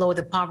live below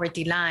the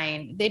poverty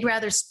line, they'd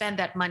rather spend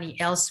that money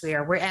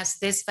elsewhere. Whereas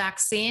this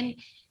vaccine,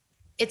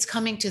 it's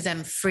coming to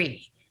them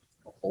free.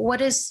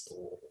 What's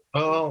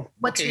your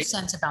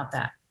sense about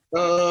that?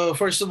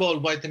 First of all,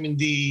 vitamin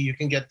D, you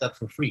can get that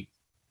for free.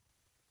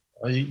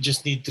 You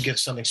just need to get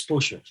some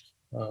exposure.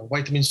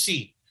 Vitamin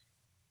C,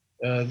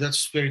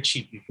 that's very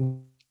cheap. You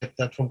can get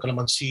that from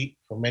calamansi,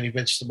 from many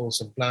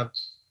vegetables and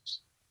plants.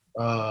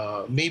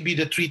 Maybe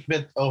the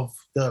treatment of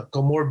the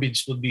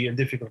comorbids would be a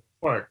difficult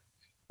part,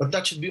 but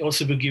that should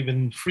also be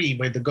given free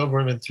by the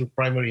government through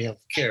primary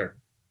health care.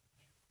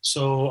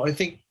 So I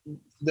think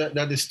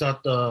that is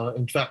not,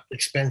 in fact,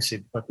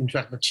 expensive, but in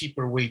fact, a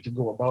cheaper way to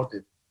go about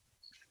it.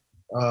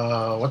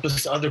 What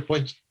was the other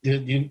point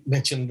you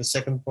mentioned? The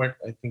second part,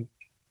 I think.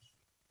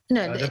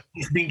 No, that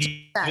is being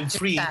given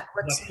free.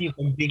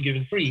 Being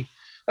given free.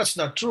 That's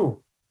not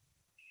true.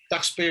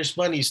 taxpayers'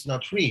 money is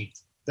not free.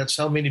 That's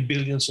how many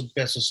billions of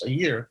pesos a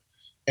year.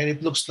 And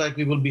it looks like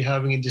we will be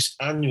having this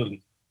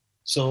annually.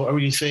 So are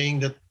you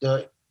saying that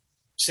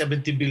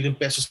 70 billion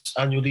pesos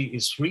annually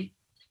is free?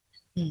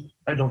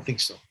 I don't think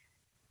so.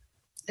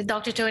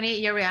 Dr. Tony,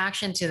 your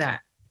reaction to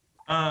that?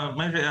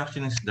 My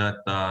reaction is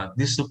that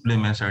these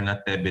supplements are not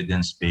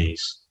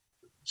evidence-based.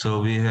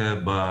 So we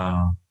have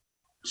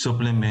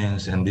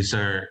supplements, and these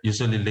are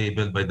usually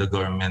labeled by the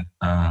government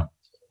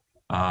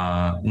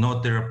no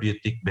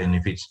therapeutic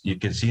benefits. You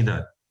can see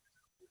that.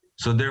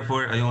 So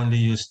therefore, I only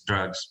use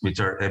drugs which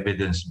are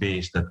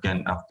evidence-based that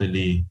can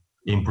actually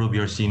improve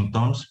your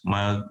symptoms,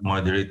 mild,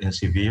 moderate, and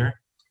severe.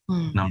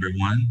 Number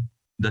one,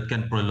 that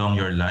can prolong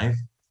your life.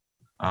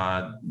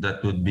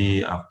 That would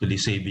be actually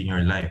saving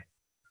your life.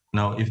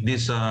 Now, if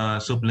these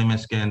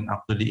supplements can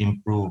actually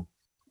improve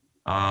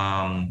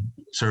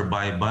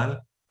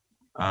survival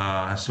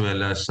as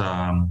well as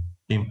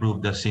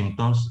improve the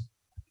symptoms,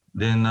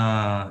 then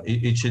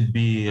it should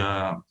be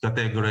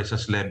categorized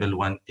as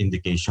level 1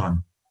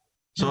 indication.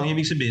 So,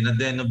 ibig sabihin, at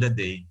the end of the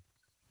day,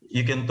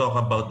 you can talk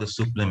about the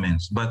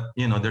supplements, but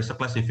there's a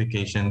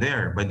classification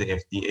there by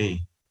the FDA,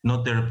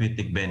 no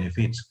therapeutic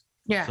benefits.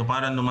 Yeah. So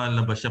parang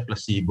lumalabas siya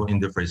placebo in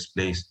the first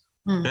place.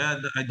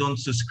 Kaya I don't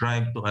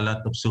subscribe to a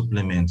lot of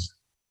supplements.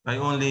 I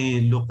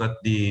only look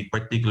at the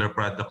particular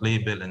product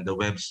label and the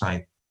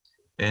website.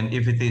 And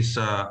if it is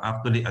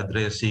actually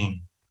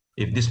addressing,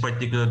 if this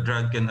particular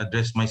drug can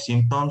address my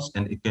symptoms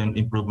and it can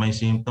improve my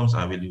symptoms,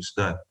 I will use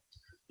that.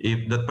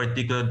 If that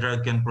particular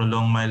drug can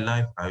prolong my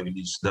life, I will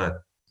use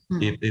that.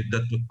 If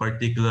that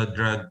particular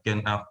drug can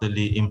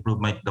actually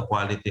improve the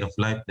quality of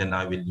life, then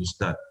I will use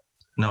that.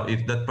 Now,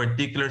 if that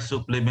particular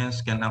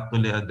supplements can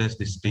actually address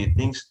these three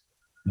things,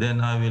 then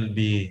I will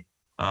be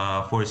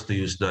forced to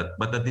use that.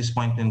 But at this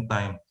point in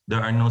time, there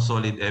are no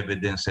solid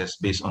evidences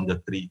based on the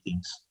three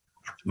things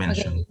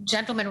mentioned. Okay,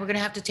 gentlemen, we're going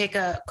to have to take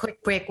a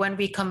quick break. When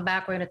we come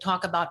back, we're going to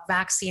talk about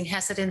vaccine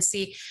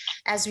hesitancy.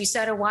 As we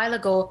said a while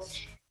ago,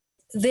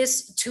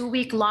 this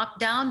 2-week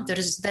lockdown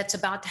that's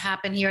about to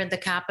happen here in the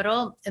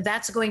capital,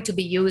 that's going to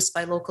be used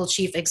by local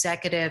chief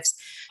executives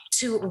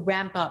to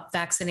ramp up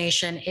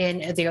vaccination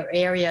in their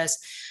areas.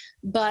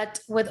 But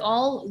with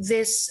all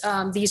this,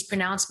 these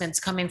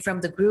pronouncements coming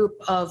from the group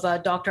of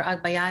Dr.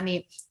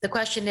 Agbayani, the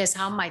question is,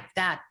 how might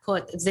that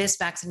put this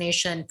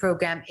vaccination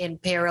program in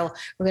peril?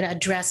 We're going to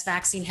address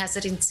vaccine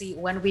hesitancy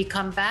when we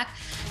come back.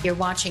 You're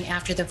watching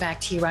After the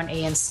Fact here on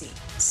ANC.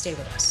 Stay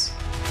with us.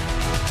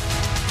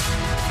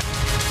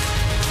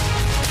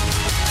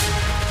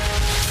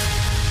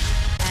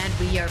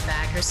 We are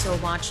back. You're still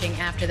watching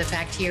After the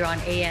Fact here on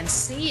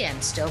ANC, and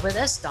still with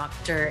us,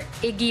 Dr.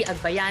 Iggy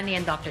Agbayani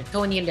and Dr.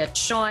 Tony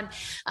Leachon.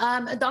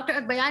 Dr.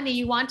 Agbayani,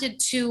 you wanted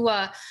to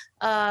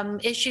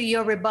issue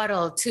your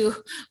rebuttal to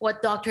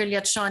what Dr.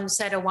 Leachon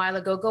said a while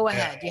ago. Go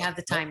ahead. You have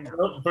the time now.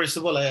 First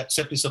of all, I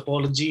accept his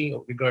apology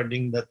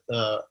regarding that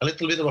a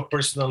little bit of a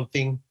personal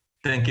thing.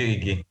 Thank you,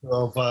 Iggy.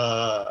 Of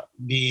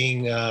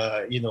being,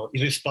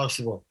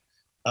 irresponsible.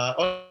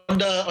 On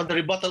the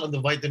rebuttal on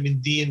the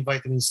vitamin D and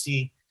vitamin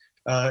C,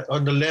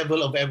 on the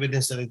level of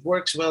evidence that it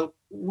works, well,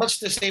 much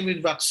the same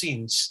with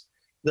vaccines.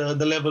 The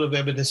level of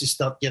evidence is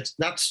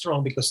not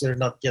strong because they're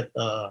not yet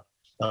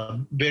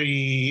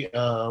very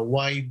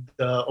wide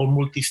or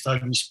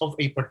multi-studies of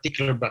a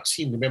particular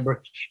vaccine.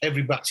 Remember,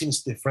 every vaccine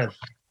is different.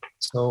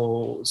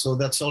 So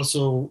that's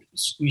also,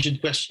 we should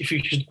question, if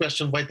you should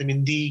question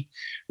vitamin D,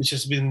 which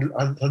has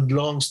had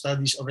long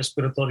studies of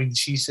respiratory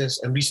diseases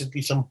and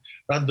recently some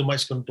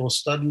randomized control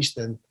studies,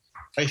 then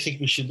I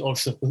think we should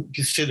also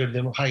consider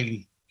them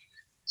highly.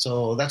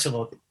 So that's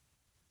about it.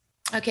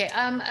 Okay.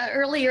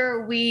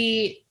 Earlier,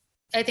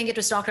 I think it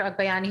was Dr.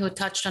 Agbayani who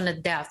touched on the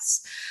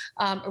deaths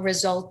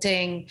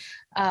resulting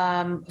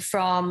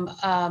from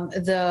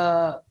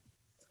the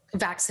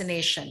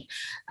vaccination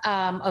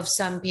of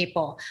some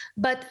people.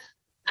 But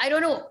I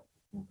don't know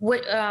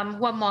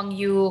who among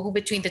you, who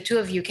between the two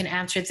of you can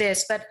answer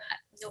this, but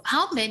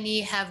how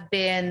many have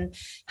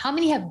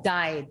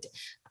died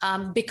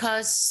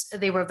because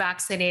they were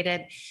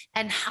vaccinated,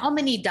 and how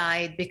many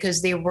died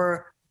because they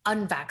were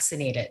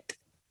unvaccinated?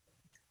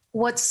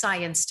 What's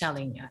science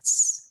telling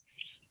us?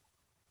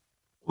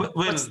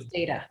 What's the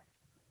data?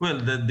 Well,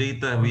 the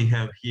data we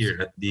have here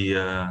at the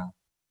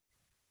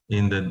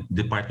in the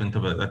Department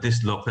of Health, at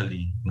least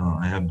locally,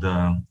 I have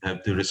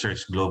to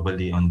research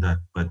globally on that.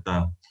 But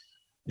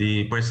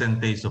the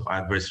percentage of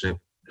adverse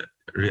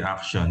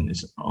reaction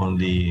is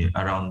only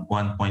around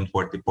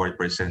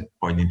 1.44%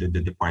 according to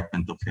the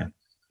Department of Health,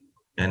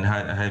 and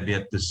I have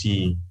yet to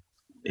see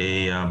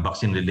a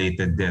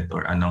vaccine-related death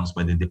or announced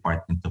by the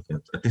Department of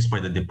Health, at least for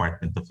the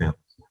Department of Health.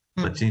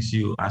 But since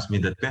you asked me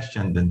that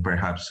question, then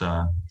perhaps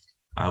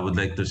I would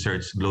like to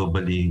search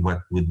globally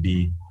what would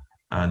be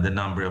the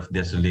number of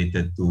deaths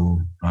related to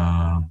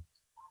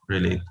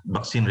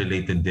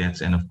vaccine-related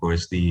deaths, and of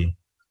course the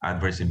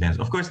adverse events.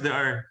 Of course, there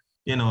are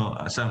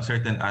some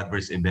certain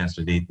adverse events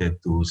related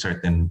to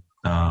certain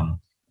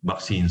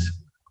vaccines.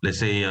 Let's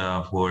say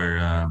for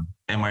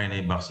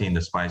mRNA vaccine, the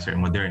Pfizer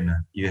and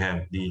Moderna, you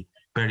have the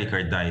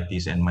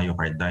pericarditis and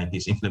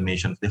myocarditis,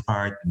 inflammation of the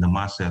heart, the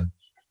muscle.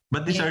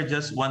 But these are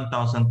just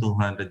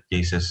 1,200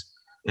 cases.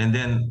 And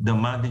then the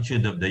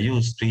magnitude of the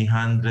use,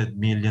 300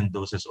 million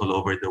doses all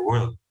over the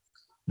world.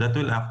 That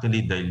will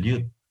actually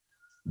dilute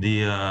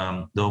the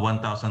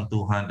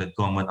 1,200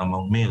 common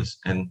among males.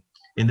 And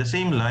in the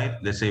same light,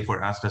 let's say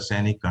for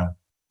AstraZeneca,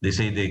 they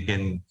say they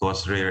can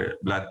cause rare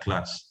blood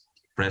clots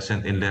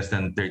present in less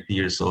than 30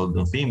 years old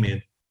female.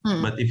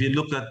 But if you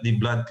look at the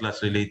blood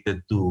clots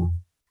related to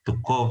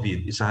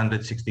COVID, it's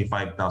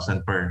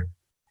 165,000 per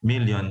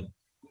million,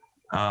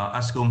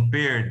 as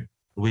compared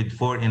with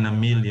 4 in a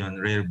million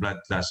rare blood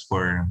clots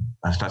for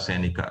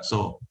AstraZeneca.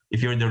 So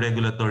if you're the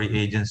regulatory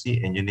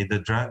agency and you need the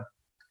drug,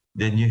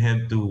 then you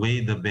have to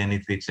weigh the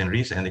benefits and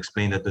risks and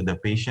explain that to the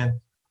patient.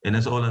 And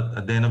that's all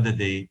at the end of the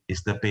day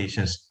is the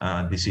patient's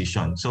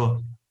decision.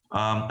 So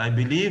I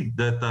believe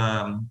that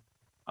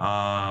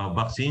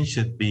vaccine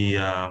should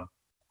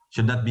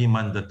not be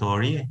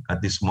mandatory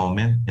at this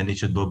moment, and it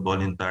should be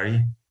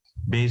voluntary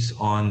based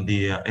on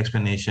the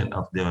explanation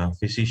of the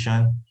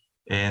physician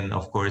and,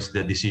 of course,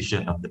 the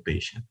decision of the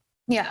patient.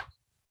 Yeah.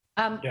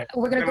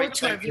 We're going to go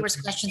to our viewers'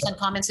 questions and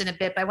comments in a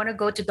bit, but I want to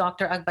go to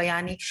Dr.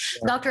 Agbayani.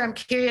 Yeah. Doctor, I'm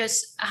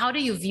curious, how do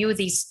you view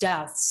these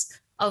deaths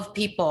of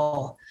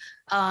people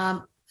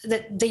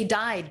that they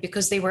died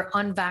because they were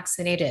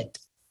unvaccinated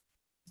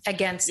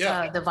against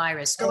the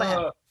virus? Go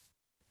ahead.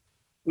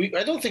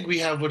 I don't think we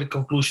have a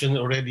conclusion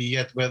already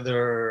yet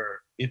whether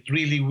it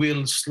really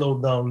will slow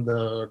down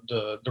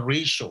the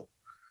ratio.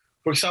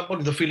 For example,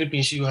 in the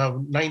Philippines, you have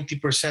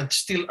 90%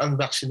 still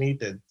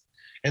unvaccinated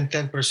and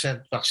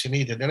 10%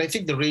 vaccinated. And I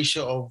think the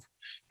ratio of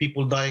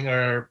people dying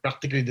are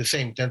practically the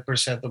same.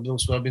 10% of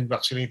those who have been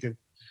vaccinated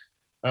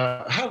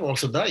have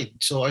also died.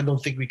 So I don't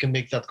think we can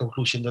make that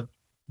conclusion that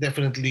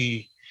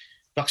definitely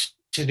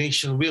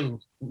vaccination will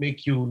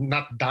make you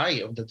not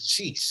die of the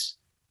disease.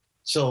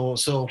 So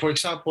for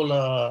example,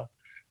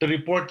 the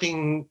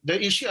reporting,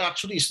 the issue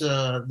actually is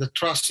the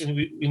trust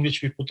in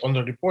which we put on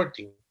the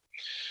reporting.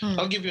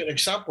 I'll give you an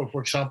example.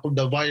 For example,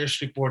 the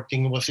virus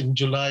reporting was in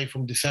July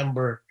from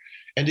December,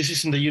 and this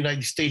is in the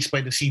United States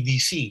by the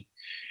CDC.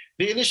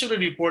 They initially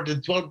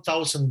reported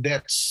 12,000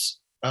 deaths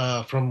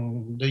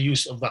from the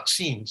use of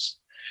vaccines.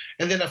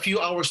 And then a few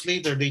hours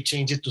later, they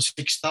changed it to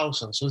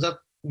 6,000. So that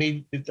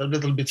made it a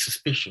little bit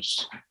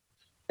suspicious.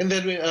 And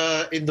then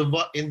in the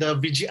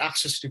VG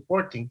Access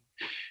reporting,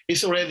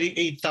 it's already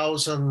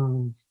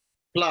 8,000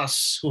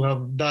 plus who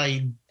have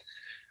died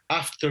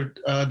after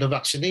the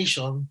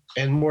vaccination,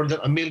 and more than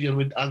 1 million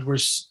with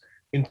adverse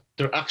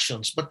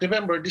interactions. But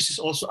remember, this is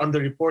also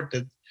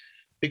underreported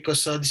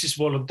because this is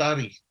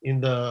voluntary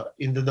in the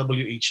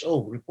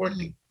WHO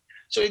reporting.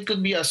 So it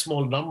could be a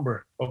small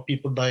number of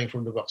people dying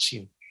from the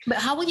vaccine. But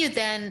how will you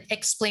then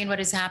explain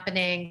what is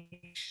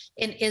happening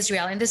in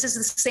Israel? And this is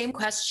the same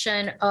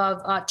question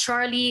of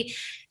Charlie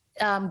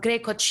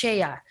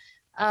Grecochea.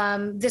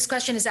 This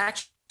question is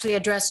actually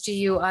addressed to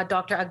you,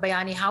 Dr.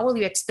 Agbayani. How will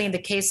you explain the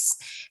case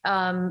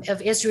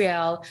of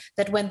Israel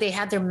that when they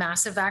had their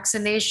massive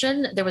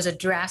vaccination, there was a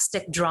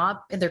drastic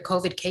drop in their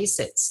COVID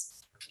cases?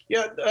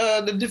 Yeah,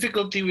 the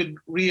difficulty with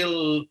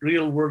real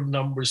world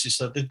numbers is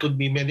that it could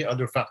be many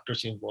other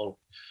factors involved.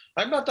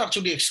 I'm not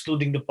actually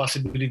excluding the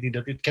possibility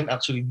that it can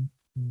actually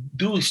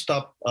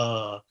stop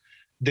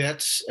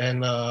deaths,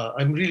 and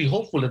I'm really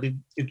hopeful that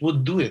it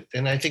would do it.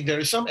 And I think there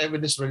is some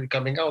evidence already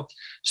coming out,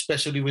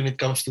 especially when it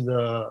comes to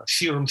the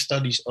serum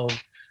studies of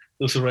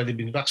those who already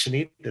been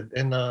vaccinated.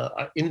 And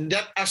in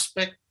that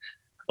aspect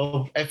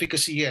of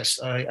efficacy, yes,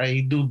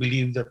 I do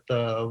believe that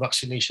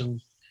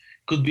vaccination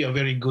could be a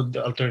very good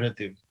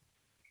alternative.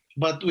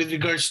 But with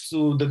regards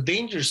to the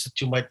dangers that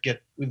you might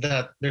get with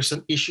that, there's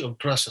an issue of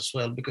trust as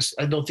well, because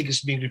I don't think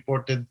it's being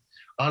reported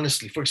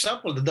honestly. For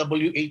example, the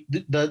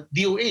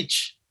DOH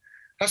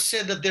has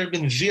said that there have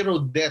been 0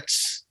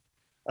 deaths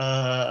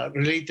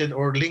related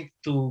or linked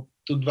to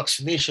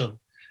vaccination.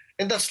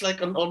 And that's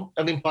like an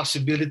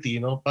impossibility, you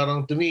know.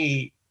 Parang to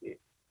me,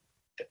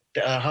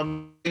 how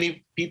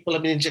many people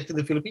have been injected in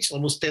the Philippines?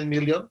 Almost 10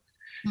 million.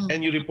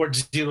 And you report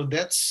 0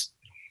 deaths.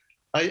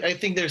 I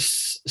think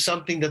there's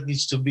something that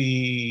needs to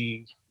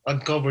be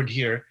uncovered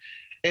here.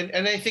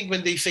 And I think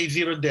when they say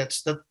 0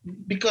 deaths, that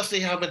because they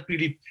haven't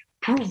really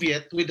proved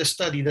yet with the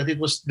study that it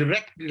was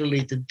directly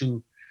related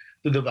to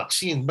the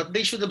vaccine, but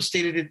they should have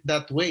stated it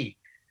that way,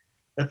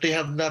 that they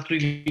have not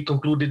really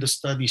concluded the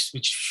studies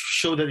which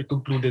show that it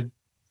concluded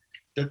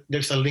that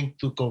there's a link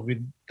to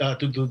COVID,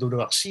 to the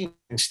vaccine,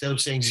 instead of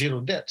saying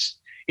 0 deaths.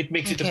 It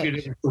makes it appear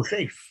so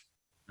safe.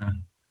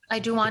 I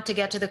do want to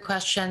get to the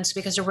questions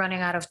because we're running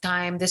out of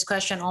time. This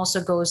question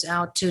also goes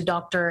out to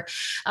Dr.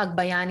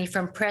 Agbayani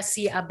from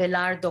Presi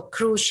Abelardo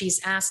Cruz. She's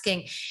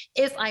asking,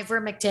 if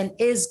ivermectin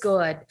is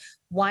good,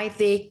 why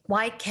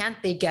can't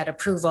they get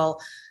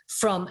approval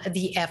from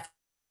the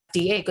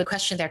FDA? Good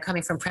question there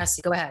coming from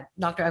Presi. Go ahead,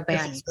 Dr.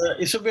 Agbayani.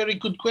 It's a very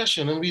good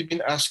question, and we've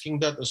been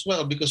asking that as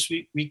well, because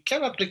we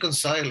cannot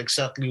reconcile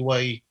exactly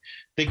why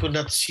they could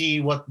not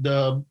see what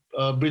the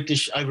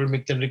British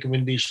ivermectin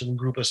recommendation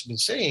group has been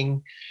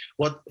saying,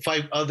 what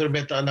 5 other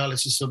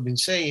meta-analyses have been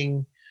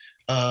saying,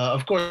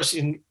 Of course,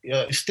 it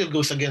still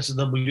goes against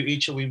the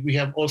WHO. We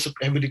have also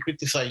heavily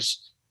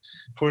criticized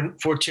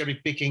for cherry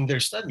picking their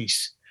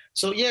studies.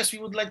 So yes, we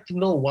would like to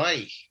know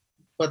why,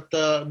 but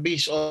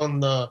based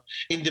on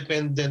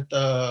independent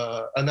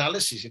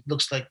analysis, it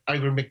looks like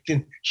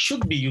ivermectin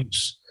should be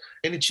used,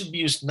 and it should be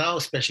used now.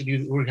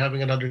 Especially we're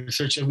having another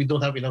research, and we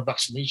don't have enough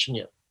vaccination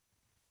yet.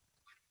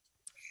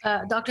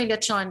 Dr.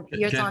 Lechon,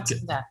 your thoughts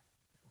on that?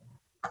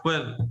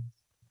 Well,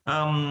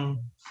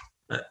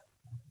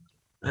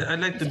 I'd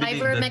like to If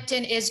believe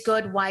ivermectin is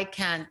good, why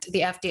can't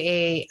the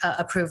FDA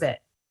approve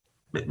it?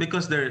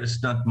 because there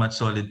is not much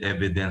solid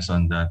evidence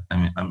on that. I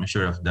mean, I'm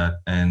sure of that.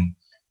 And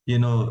you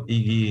know,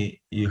 Iggy,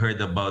 you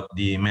heard about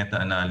the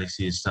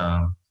meta-analysis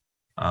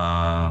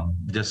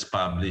just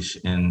published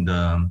in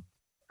the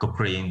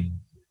Cochrane,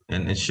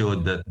 and it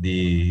showed that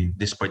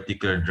this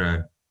particular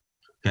drug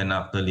can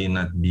actually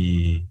not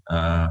be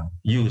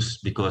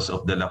used because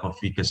of the lack of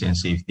efficacy and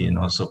safety, and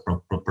also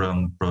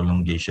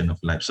prolongation of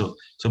life. So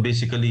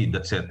basically,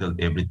 that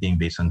settled everything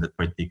based on that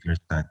particular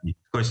study.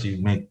 Of course,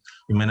 you may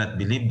not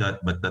believe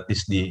that, but that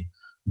is the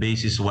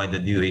basis why the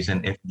DOH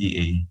and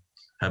FDA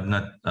have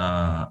not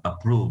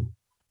approved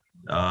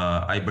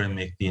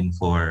ivermectin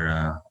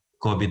for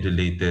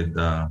COVID-related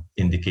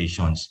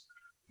indications.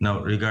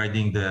 Now,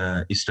 regarding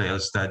the Israel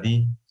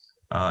study,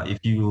 if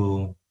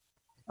you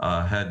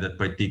had that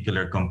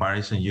particular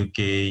comparison,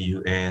 UK,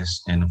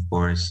 US, and of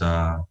course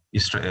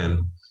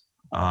Israel,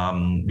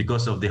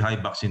 because of the high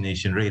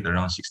vaccination rate,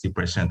 around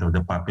 60% of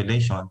the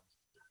population,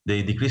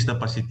 they decreased the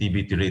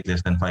positivity rate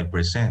less than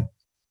 5%.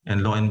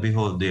 And lo and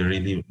behold, they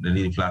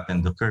really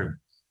flattened the curve.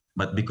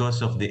 But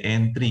because of the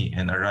entry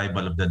and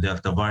arrival of the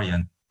Delta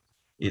variant,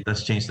 it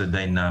has changed the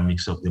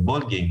dynamics of the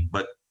ball game.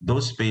 But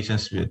those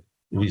patients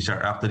which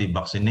are actually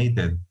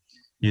vaccinated,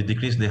 you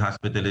decrease the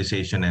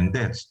hospitalization and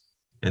deaths.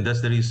 And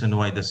that's the reason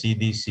why the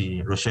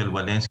CDC, Rochelle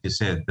Walensky,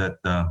 said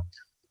that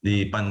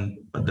the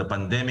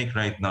pandemic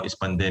right now is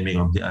pandemic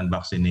of the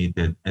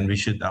unvaccinated, and we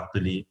should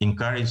actually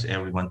encourage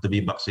everyone to be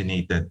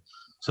vaccinated,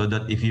 so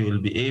that if you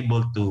will be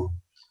able to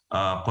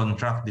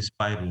contract this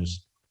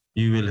virus,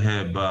 you will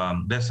have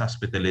less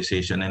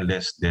hospitalization and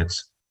less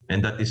deaths.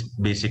 And that is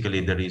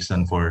basically the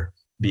reason for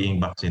being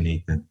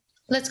vaccinated.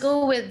 Let's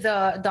go with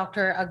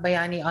Dr.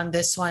 Agbayani on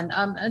this one.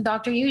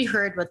 Doctor, you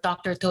heard what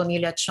Dr. Tony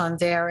Lechon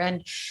there,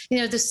 and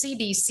the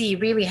CDC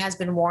really has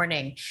been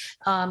warning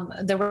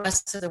the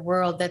rest of the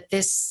world that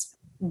this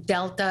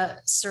Delta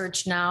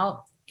surge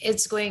now,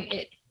 it's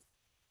going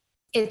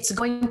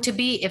to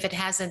be, if it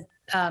hasn't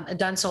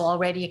done so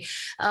already,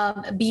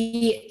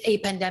 be a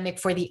pandemic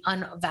for the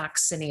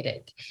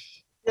unvaccinated.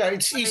 Yeah,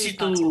 it's easy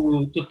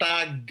to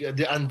tag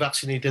the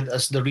unvaccinated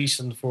as the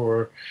reason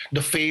for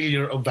the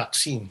failure of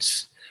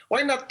vaccines.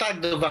 Why not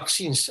tag the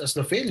vaccines as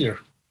the failure?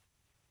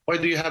 Why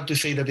do you have to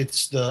say that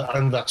it's the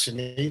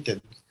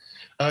unvaccinated?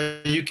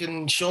 You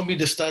can show me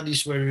the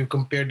studies where you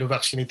compare the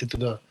vaccinated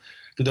to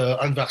the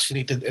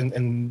unvaccinated,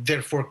 and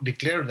therefore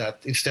declare that,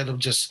 instead of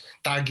just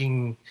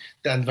tagging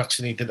the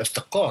unvaccinated as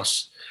the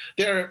cause.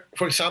 There,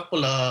 for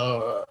example,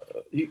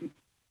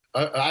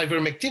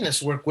 ivermectin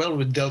has worked well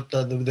with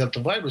the Delta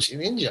virus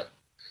in India.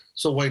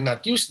 So why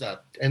not use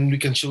that? And we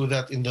can show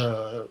that in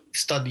the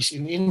studies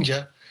in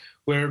India,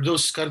 where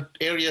those kind of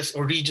areas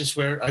or regions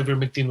where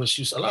ivermectin was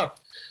used a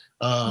lot,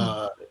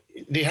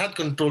 they had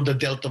controlled the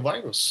Delta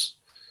virus.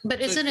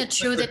 But isn't it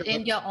true that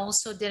India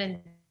also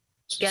didn't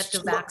get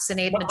to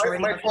vaccinate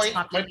majority of its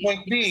population? My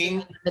point being, in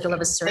the middle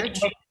of a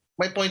surge?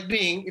 My point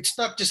being, it's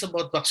not just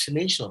about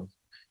vaccination.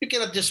 You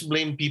cannot just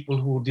blame people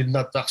who did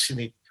not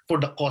vaccinate for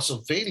the cause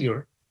of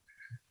failure.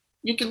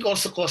 You can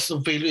also cause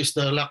of failure is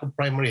the lack of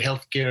primary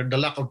health care, the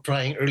lack of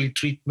trying early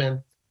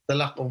treatment, the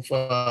lack of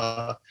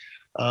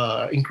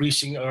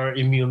increasing our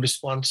immune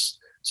response.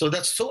 So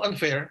that's so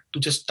unfair to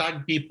just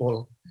tag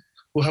people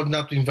who have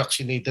not been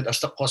vaccinated as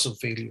the cause of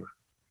failure.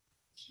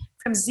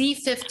 From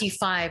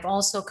Z55,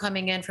 also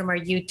coming in from our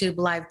YouTube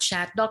live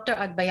chat, Dr.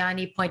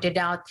 Agbayani pointed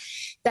out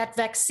that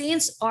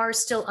vaccines are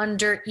still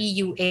under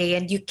EUA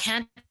and you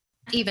can't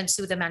even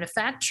sue the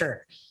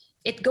manufacturer.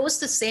 It goes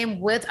the same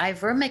with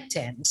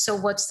ivermectin. So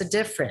what's the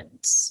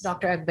difference,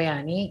 Dr.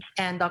 Agbayani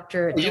and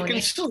Dr. Tony? You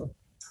can sue.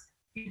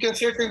 You can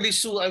certainly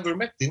sue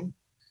ivermectin,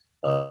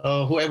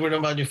 whoever the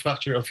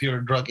manufacturer of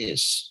your drug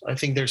is. I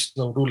think there's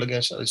no rule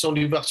against that. It's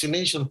only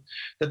vaccination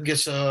that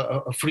gets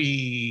a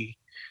free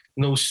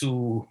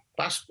no-sue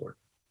passport.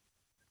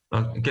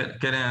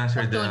 Can I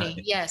answer that?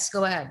 Tony, yes,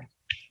 go ahead.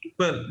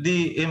 Well,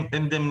 the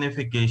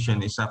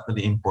indemnification is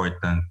actually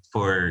important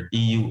for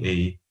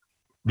EUA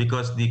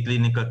because the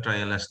clinical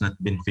trial has not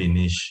been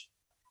finished.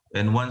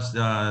 And once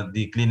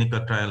the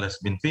clinical trial has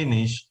been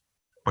finished,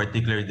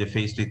 particularly the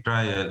phase 3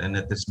 trial, and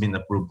it has been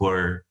approved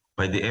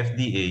by the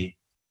FDA,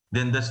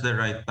 then that's the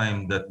right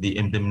time that the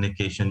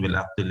indemnification will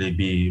actually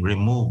be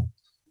removed.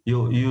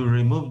 You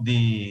remove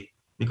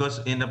because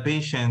in a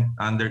patient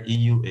under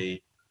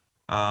EUA,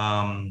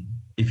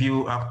 if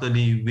you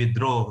actually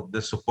withdraw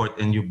the support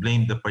and you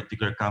blame the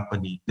particular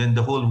company, then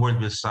the whole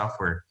world will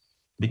suffer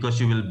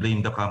because you will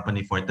blame the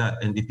company for that,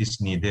 and it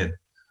is needed.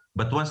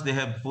 But once they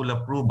have full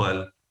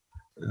approval,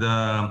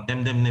 the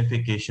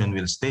indemnification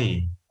will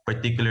stay,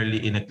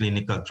 particularly in a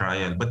clinical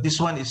trial. But this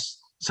one is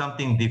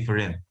something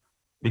different,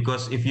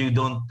 because if you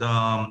don't,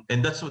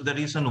 and that's the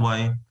reason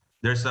why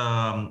there's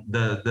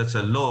that's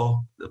a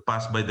law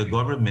passed by the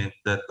government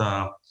that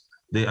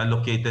they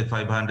allocated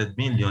 500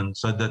 million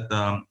so that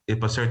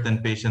if a certain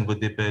patient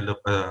would develop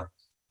a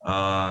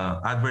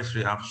adverse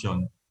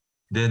reaction,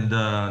 then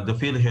the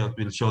PhilHealth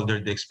will shoulder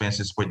the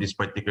expenses for this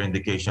particular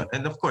indication.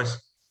 And of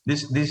course,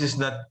 this is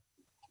not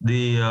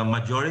the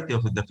majority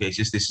of the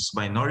cases. This is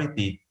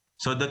minority,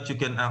 so that you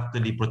can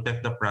actually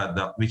protect the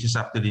product which is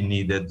actually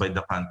needed by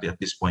the country at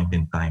this point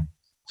in time.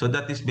 So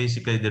that is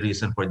basically the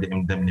reason for the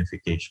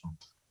indemnification.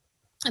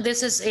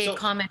 This is a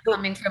comment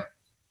coming from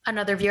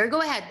another viewer.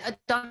 Go ahead,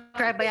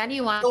 Dr. Arbayani,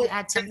 you want to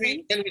add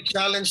something? Can we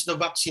challenge the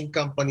vaccine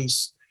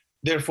companies,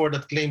 therefore,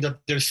 that claim that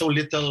there's so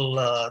little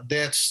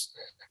deaths,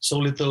 so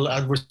little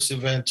adverse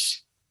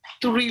events,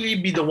 to really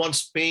be the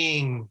ones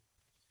paying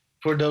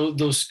for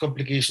those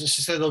complications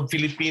instead of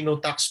Filipino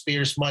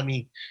taxpayers'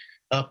 money,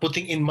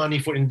 putting in money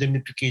for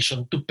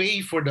indemnification to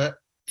pay for the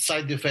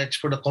side effects,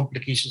 for the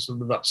complications of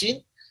the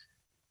vaccine?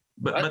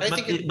 I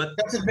think it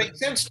doesn't make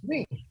sense to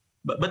me.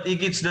 But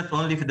it's not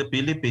only for the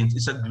Philippines,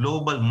 it's a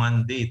global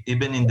mandate,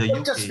 even in the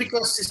UK. Just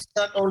because it's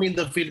not only in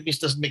the Philippines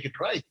doesn't make it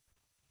right.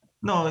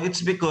 No,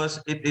 it's because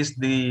it is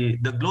the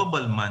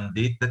global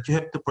mandate that you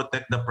have to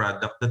protect the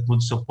product that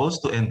was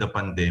supposed to end the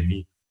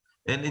pandemic.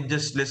 And it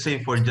just, let's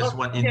say for just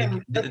one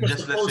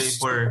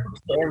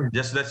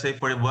let's say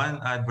for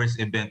one adverse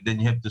event, then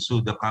you have to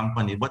sue the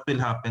company. What will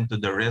happen to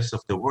the rest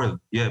of the world?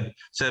 You have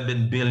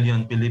 7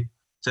 billion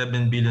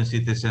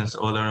citizens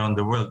all around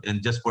the world,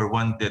 and just for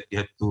one death you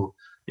have to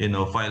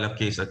file a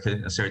case at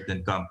a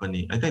certain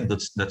company. I think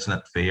that's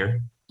not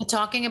fair.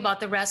 Talking about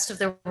the rest of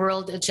the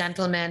world,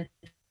 gentlemen,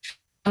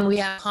 we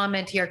have a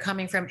comment here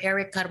coming from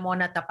Eric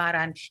Carmona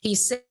Taparan.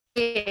 He's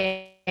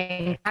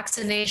saying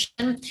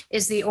vaccination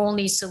is the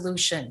only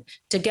solution,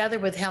 together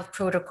with health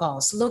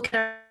protocols. Look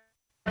at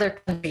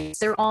other countries,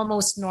 they're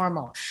almost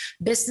normal.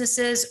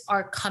 Businesses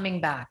are coming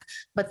back.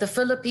 But the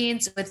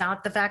Philippines,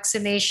 without the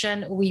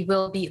vaccination, we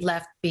will be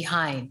left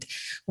behind.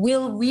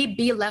 Will we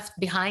be left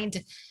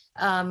behind?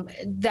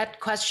 That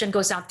question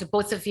goes out to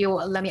both of you.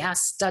 Let me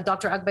ask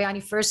Dr.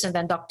 Agbayani first, and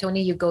then Dr.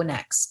 Tony, you go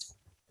next.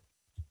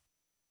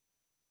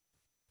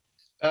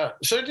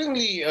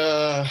 Certainly,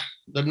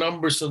 the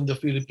numbers on the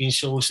Philippines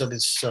shows that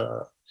it's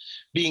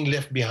being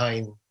left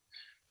behind.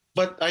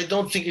 But I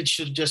don't think it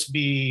should just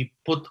be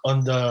put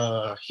on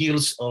the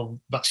heels of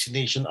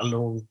vaccination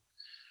alone.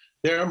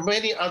 There are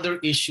many other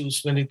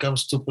issues when it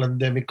comes to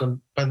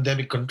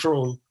pandemic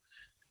control.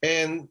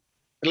 And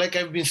like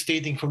I've been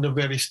stating from the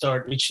very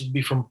start, it should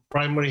be from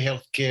primary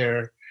health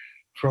care,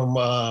 from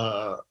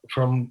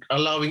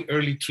allowing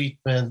early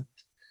treatment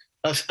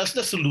as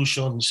the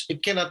solutions.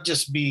 It cannot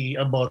just be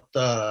about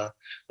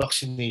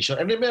vaccination.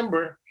 And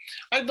remember,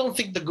 I don't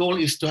think the goal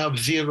is to have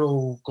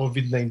zero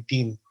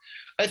COVID-19.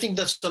 I think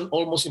that's an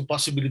almost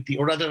impossibility,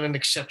 or rather an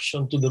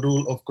exception to the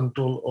rule of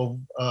control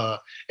of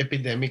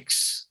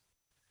epidemics.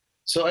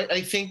 So I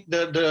think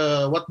that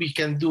what we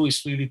can do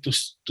is really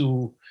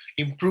to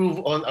improve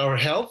on our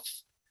health,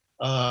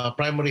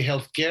 primary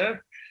health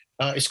care.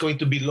 It's going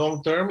to be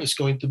long-term. It's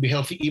going to be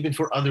healthy even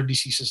for other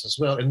diseases as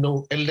well,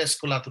 and less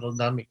collateral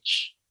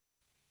damage.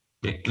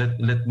 Okay,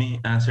 let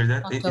me answer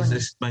that. Is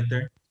this my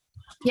turn?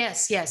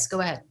 Yes, go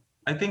ahead.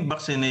 I think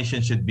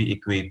vaccination should be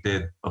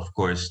equated, of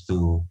course,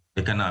 to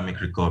economic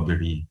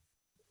recovery,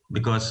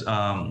 because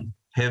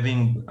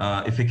having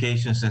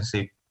efficacious and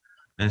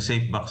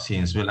safe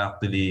vaccines will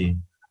actually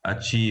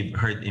achieve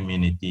herd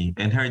immunity,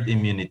 and herd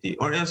immunity,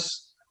 or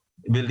else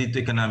will lead to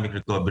economic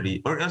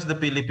recovery, or else the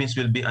Philippines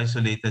will be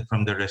isolated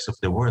from the rest of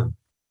the world.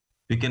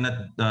 We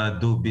cannot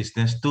do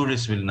business.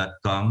 Tourists will not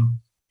come.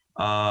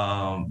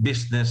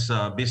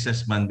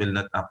 Businessmen will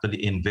not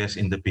actually invest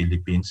in the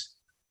Philippines.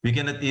 We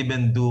cannot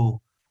even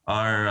do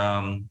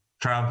our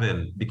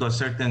travel, because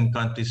certain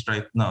countries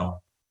right now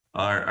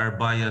are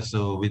biased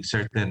with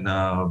certain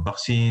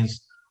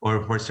vaccines,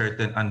 or for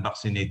certain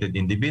unvaccinated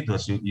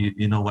individuals.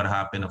 You know what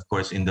happened, of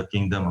course, in the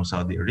Kingdom of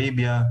Saudi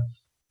Arabia.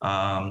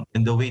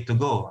 And the way to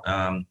go,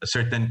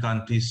 certain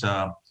countries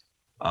have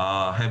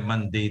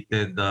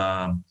mandated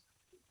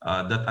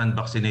that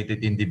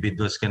unvaccinated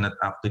individuals cannot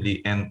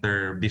actually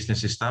enter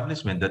business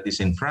establishment. That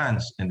is in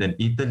France, and then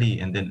Italy,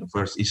 and then of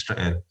course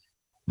Israel,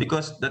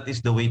 because that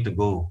is the way to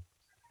go.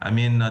 I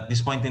mean, at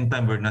this point in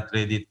time, we're not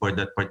ready for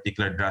that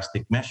particular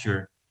drastic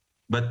measure,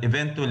 but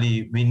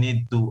eventually we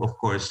need to, of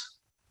course,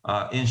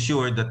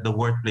 ensure that the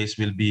workplace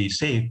will be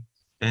safe,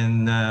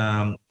 and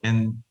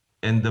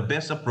the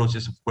best approach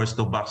is, of course,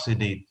 to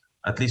vaccinate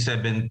at least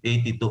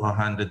 80 to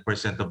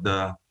 100%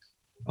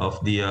 of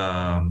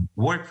the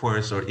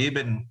workforce, or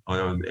even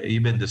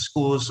the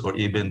schools, or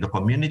even the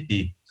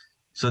community,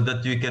 so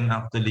that we can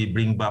actually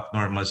bring back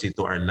normalcy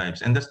to our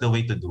lives, and that's the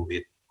way to do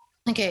it.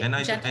 Okay. And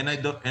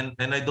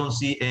I don't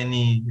see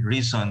any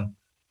reason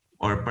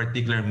or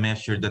particular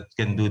measure that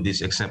can do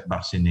this except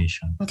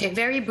vaccination. Okay,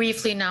 very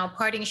briefly now,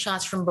 parting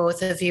shots from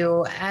both of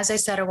you. As I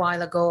said a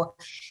while ago,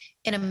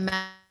 in a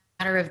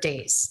matter of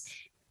days,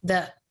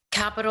 the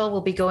capital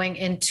will be going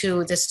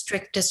into the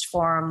strictest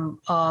form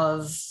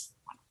of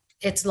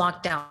its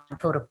lockdown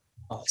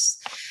protocols.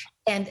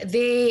 And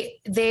the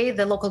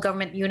local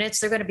government units,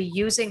 they're going to be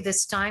using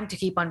this time to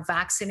keep on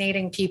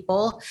vaccinating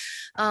people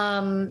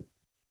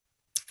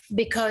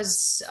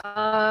because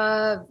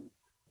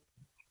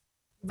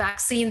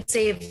vaccines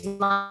save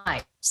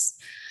lives.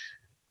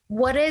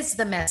 What is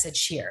the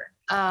message here?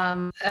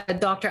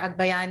 Dr.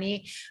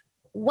 Agbayani,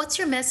 what's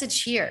your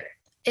message here?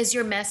 Is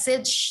your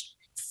message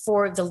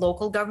for the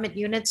local government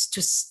units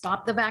to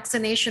stop the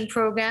vaccination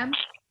program?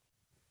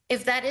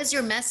 If that is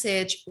your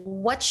message,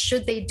 what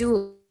should they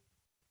do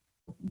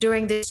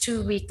during this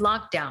 2-week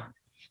lockdown?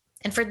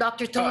 And for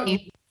Dr.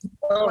 Tony,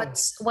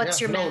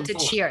 what's your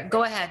message here?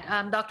 Go ahead,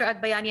 Dr.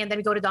 Agbayani, and then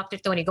we go to Dr.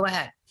 Tony. Go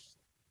ahead.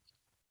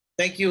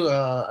 Thank you,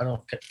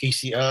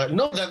 Casey.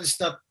 No, that is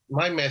not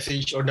my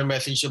message or the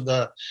message of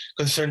the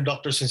concerned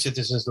doctors and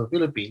citizens of the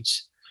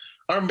Philippines.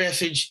 Our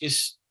message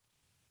is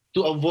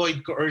to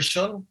avoid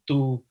coercion,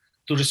 to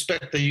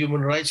respect the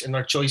human rights and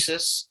our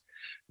choices,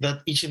 that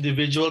each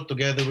individual,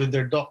 together with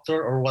their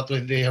doctor or what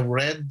they have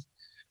read,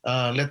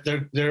 let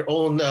their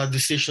own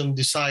decision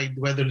decide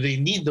whether they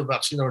need the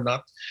vaccine or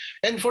not.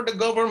 And for the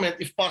government,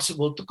 if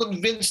possible, to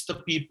convince the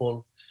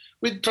people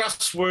with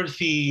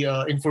trustworthy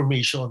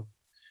information.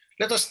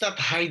 Let us not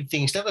hide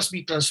things. Let us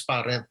be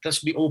transparent. Let's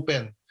be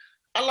open.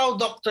 Allow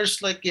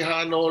doctors like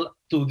Quijano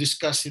to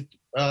discuss it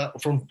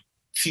from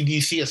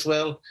CDC as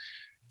well,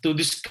 to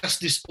discuss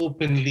this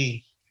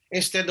openly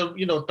instead of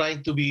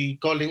trying to be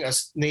calling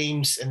us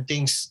names and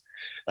things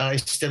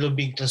instead of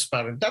being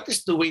transparent. That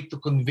is the way to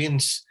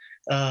convince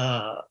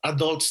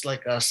adults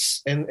like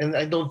us. And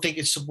I don't think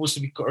it's supposed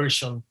to be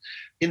coercion.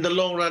 In the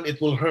long run,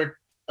 it will hurt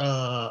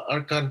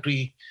our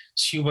country's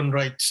human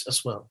rights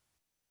as well.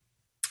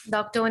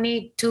 Dr.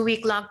 Tony,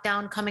 2-week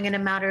lockdown coming in a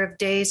matter of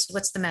days.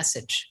 What's the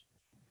message?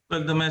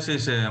 Well, the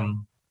message,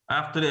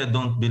 actually, I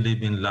don't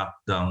believe in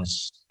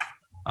lockdowns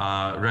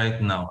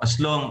right now. As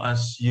long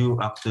as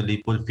you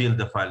actually fulfill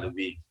the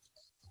following,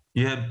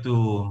 you have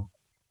to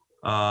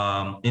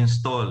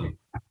install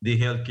the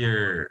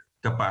healthcare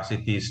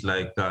capacities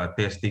like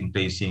testing,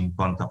 tracing,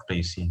 contact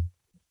tracing.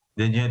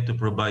 Then you have to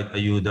provide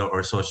ayuda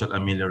or social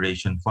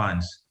amelioration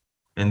funds.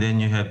 And then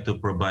you have to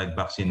provide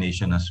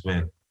vaccination as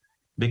well.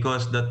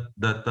 Because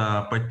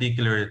that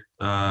particular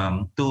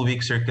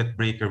 2-week circuit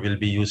breaker will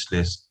be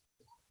useless.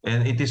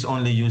 And it is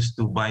only used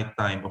to buy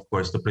time, of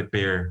course, to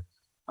prepare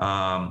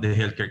the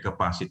healthcare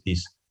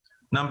capacities.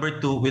 Number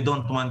 2, we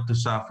don't want to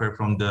suffer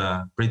from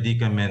the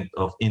predicament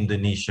of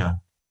Indonesia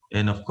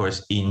and, of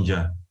course,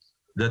 India,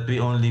 that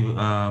we only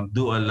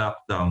do a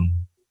lockdown.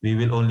 We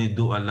will only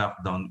do a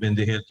lockdown when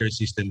the healthcare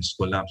system is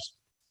collapsed.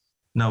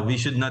 Now, we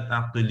should not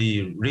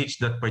actually reach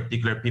that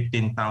particular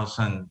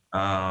 15,000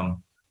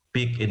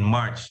 peak in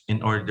March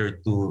in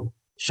order to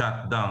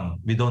shut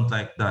down. We don't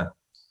like that.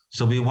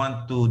 So we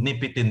want to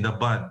nip it in the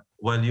bud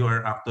while you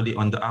are actually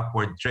on the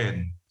upward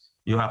trend.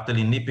 You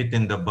actually nip it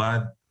in the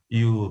bud.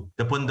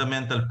 The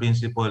fundamental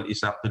principle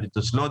is actually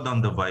to slow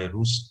down the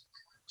virus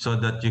so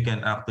that you can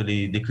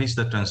actually decrease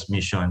the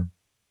transmission.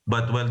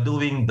 But while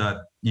doing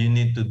that, you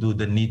need to do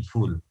the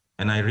needful.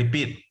 And I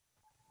repeat,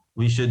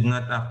 we should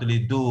not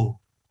actually do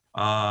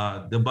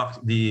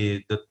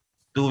the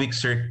 2-week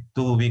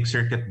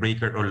circuit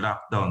breaker or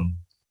lockdown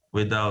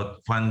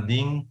without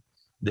funding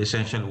the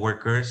essential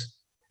workers,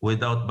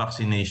 without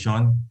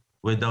vaccination,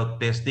 without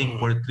testing.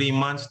 For 3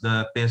 months,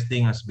 the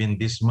testing has been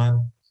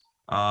dismal.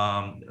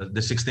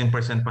 The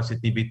 16%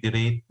 positivity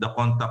rate, the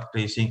contact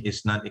tracing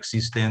is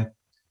non-existent.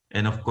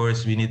 And of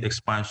course, we need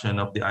expansion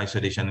of the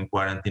isolation and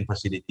quarantine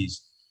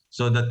facilities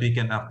so that we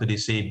can actually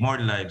save more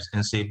lives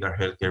and save our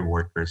healthcare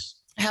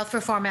workers. Health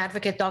reform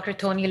advocate Dr.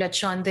 Tony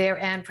Lechon there,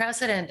 and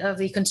president of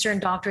the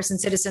Concerned Doctors and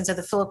Citizens of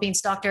the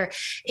Philippines, Dr.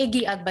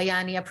 Iggy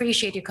Agbayani.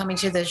 Appreciate you coming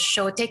to the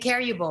show. Take care,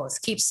 you both.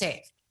 Keep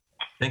safe.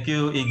 Thank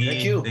you, Iggy.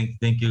 Thank you.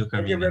 Thank you, Carmina.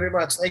 Thank you very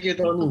much. Thank you,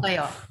 Tony.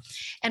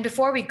 And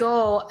before we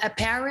go,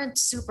 apparent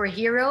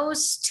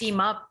superheroes team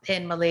up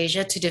in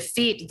Malaysia to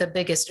defeat the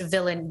biggest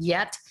villain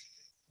yet.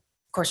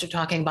 Of course, we're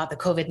talking about the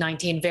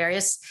COVID-19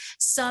 virus.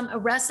 Some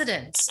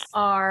residents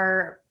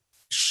are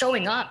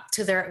showing up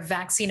to their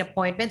vaccine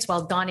appointments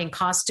while donning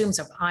costumes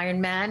of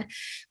Iron Man,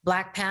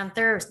 Black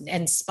Panther,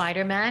 and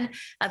Spider-Man.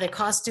 The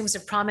costumes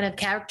of prominent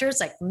characters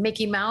like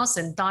Mickey Mouse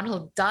and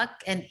Donald Duck,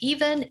 and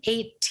even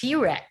a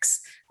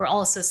T-Rex were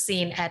also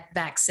seen at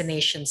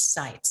vaccination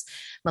sites.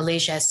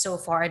 Malaysia has so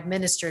far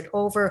administered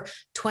over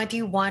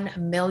 21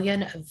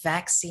 million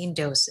vaccine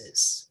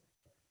doses.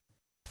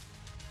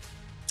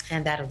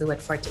 And that'll do it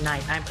for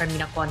tonight. I'm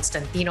Carmina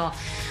Constantino.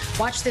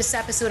 Watch this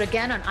episode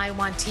again on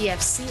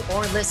iWantTFC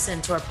or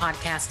listen to our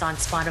podcast on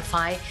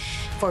Spotify.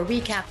 For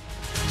recap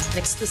and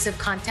exclusive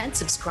content,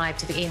 subscribe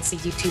to the ANC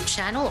YouTube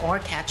channel or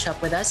catch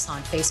up with us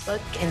on Facebook,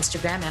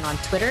 Instagram, and on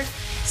Twitter.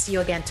 See you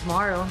again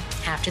tomorrow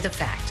after the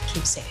fact.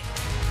 Keep safe.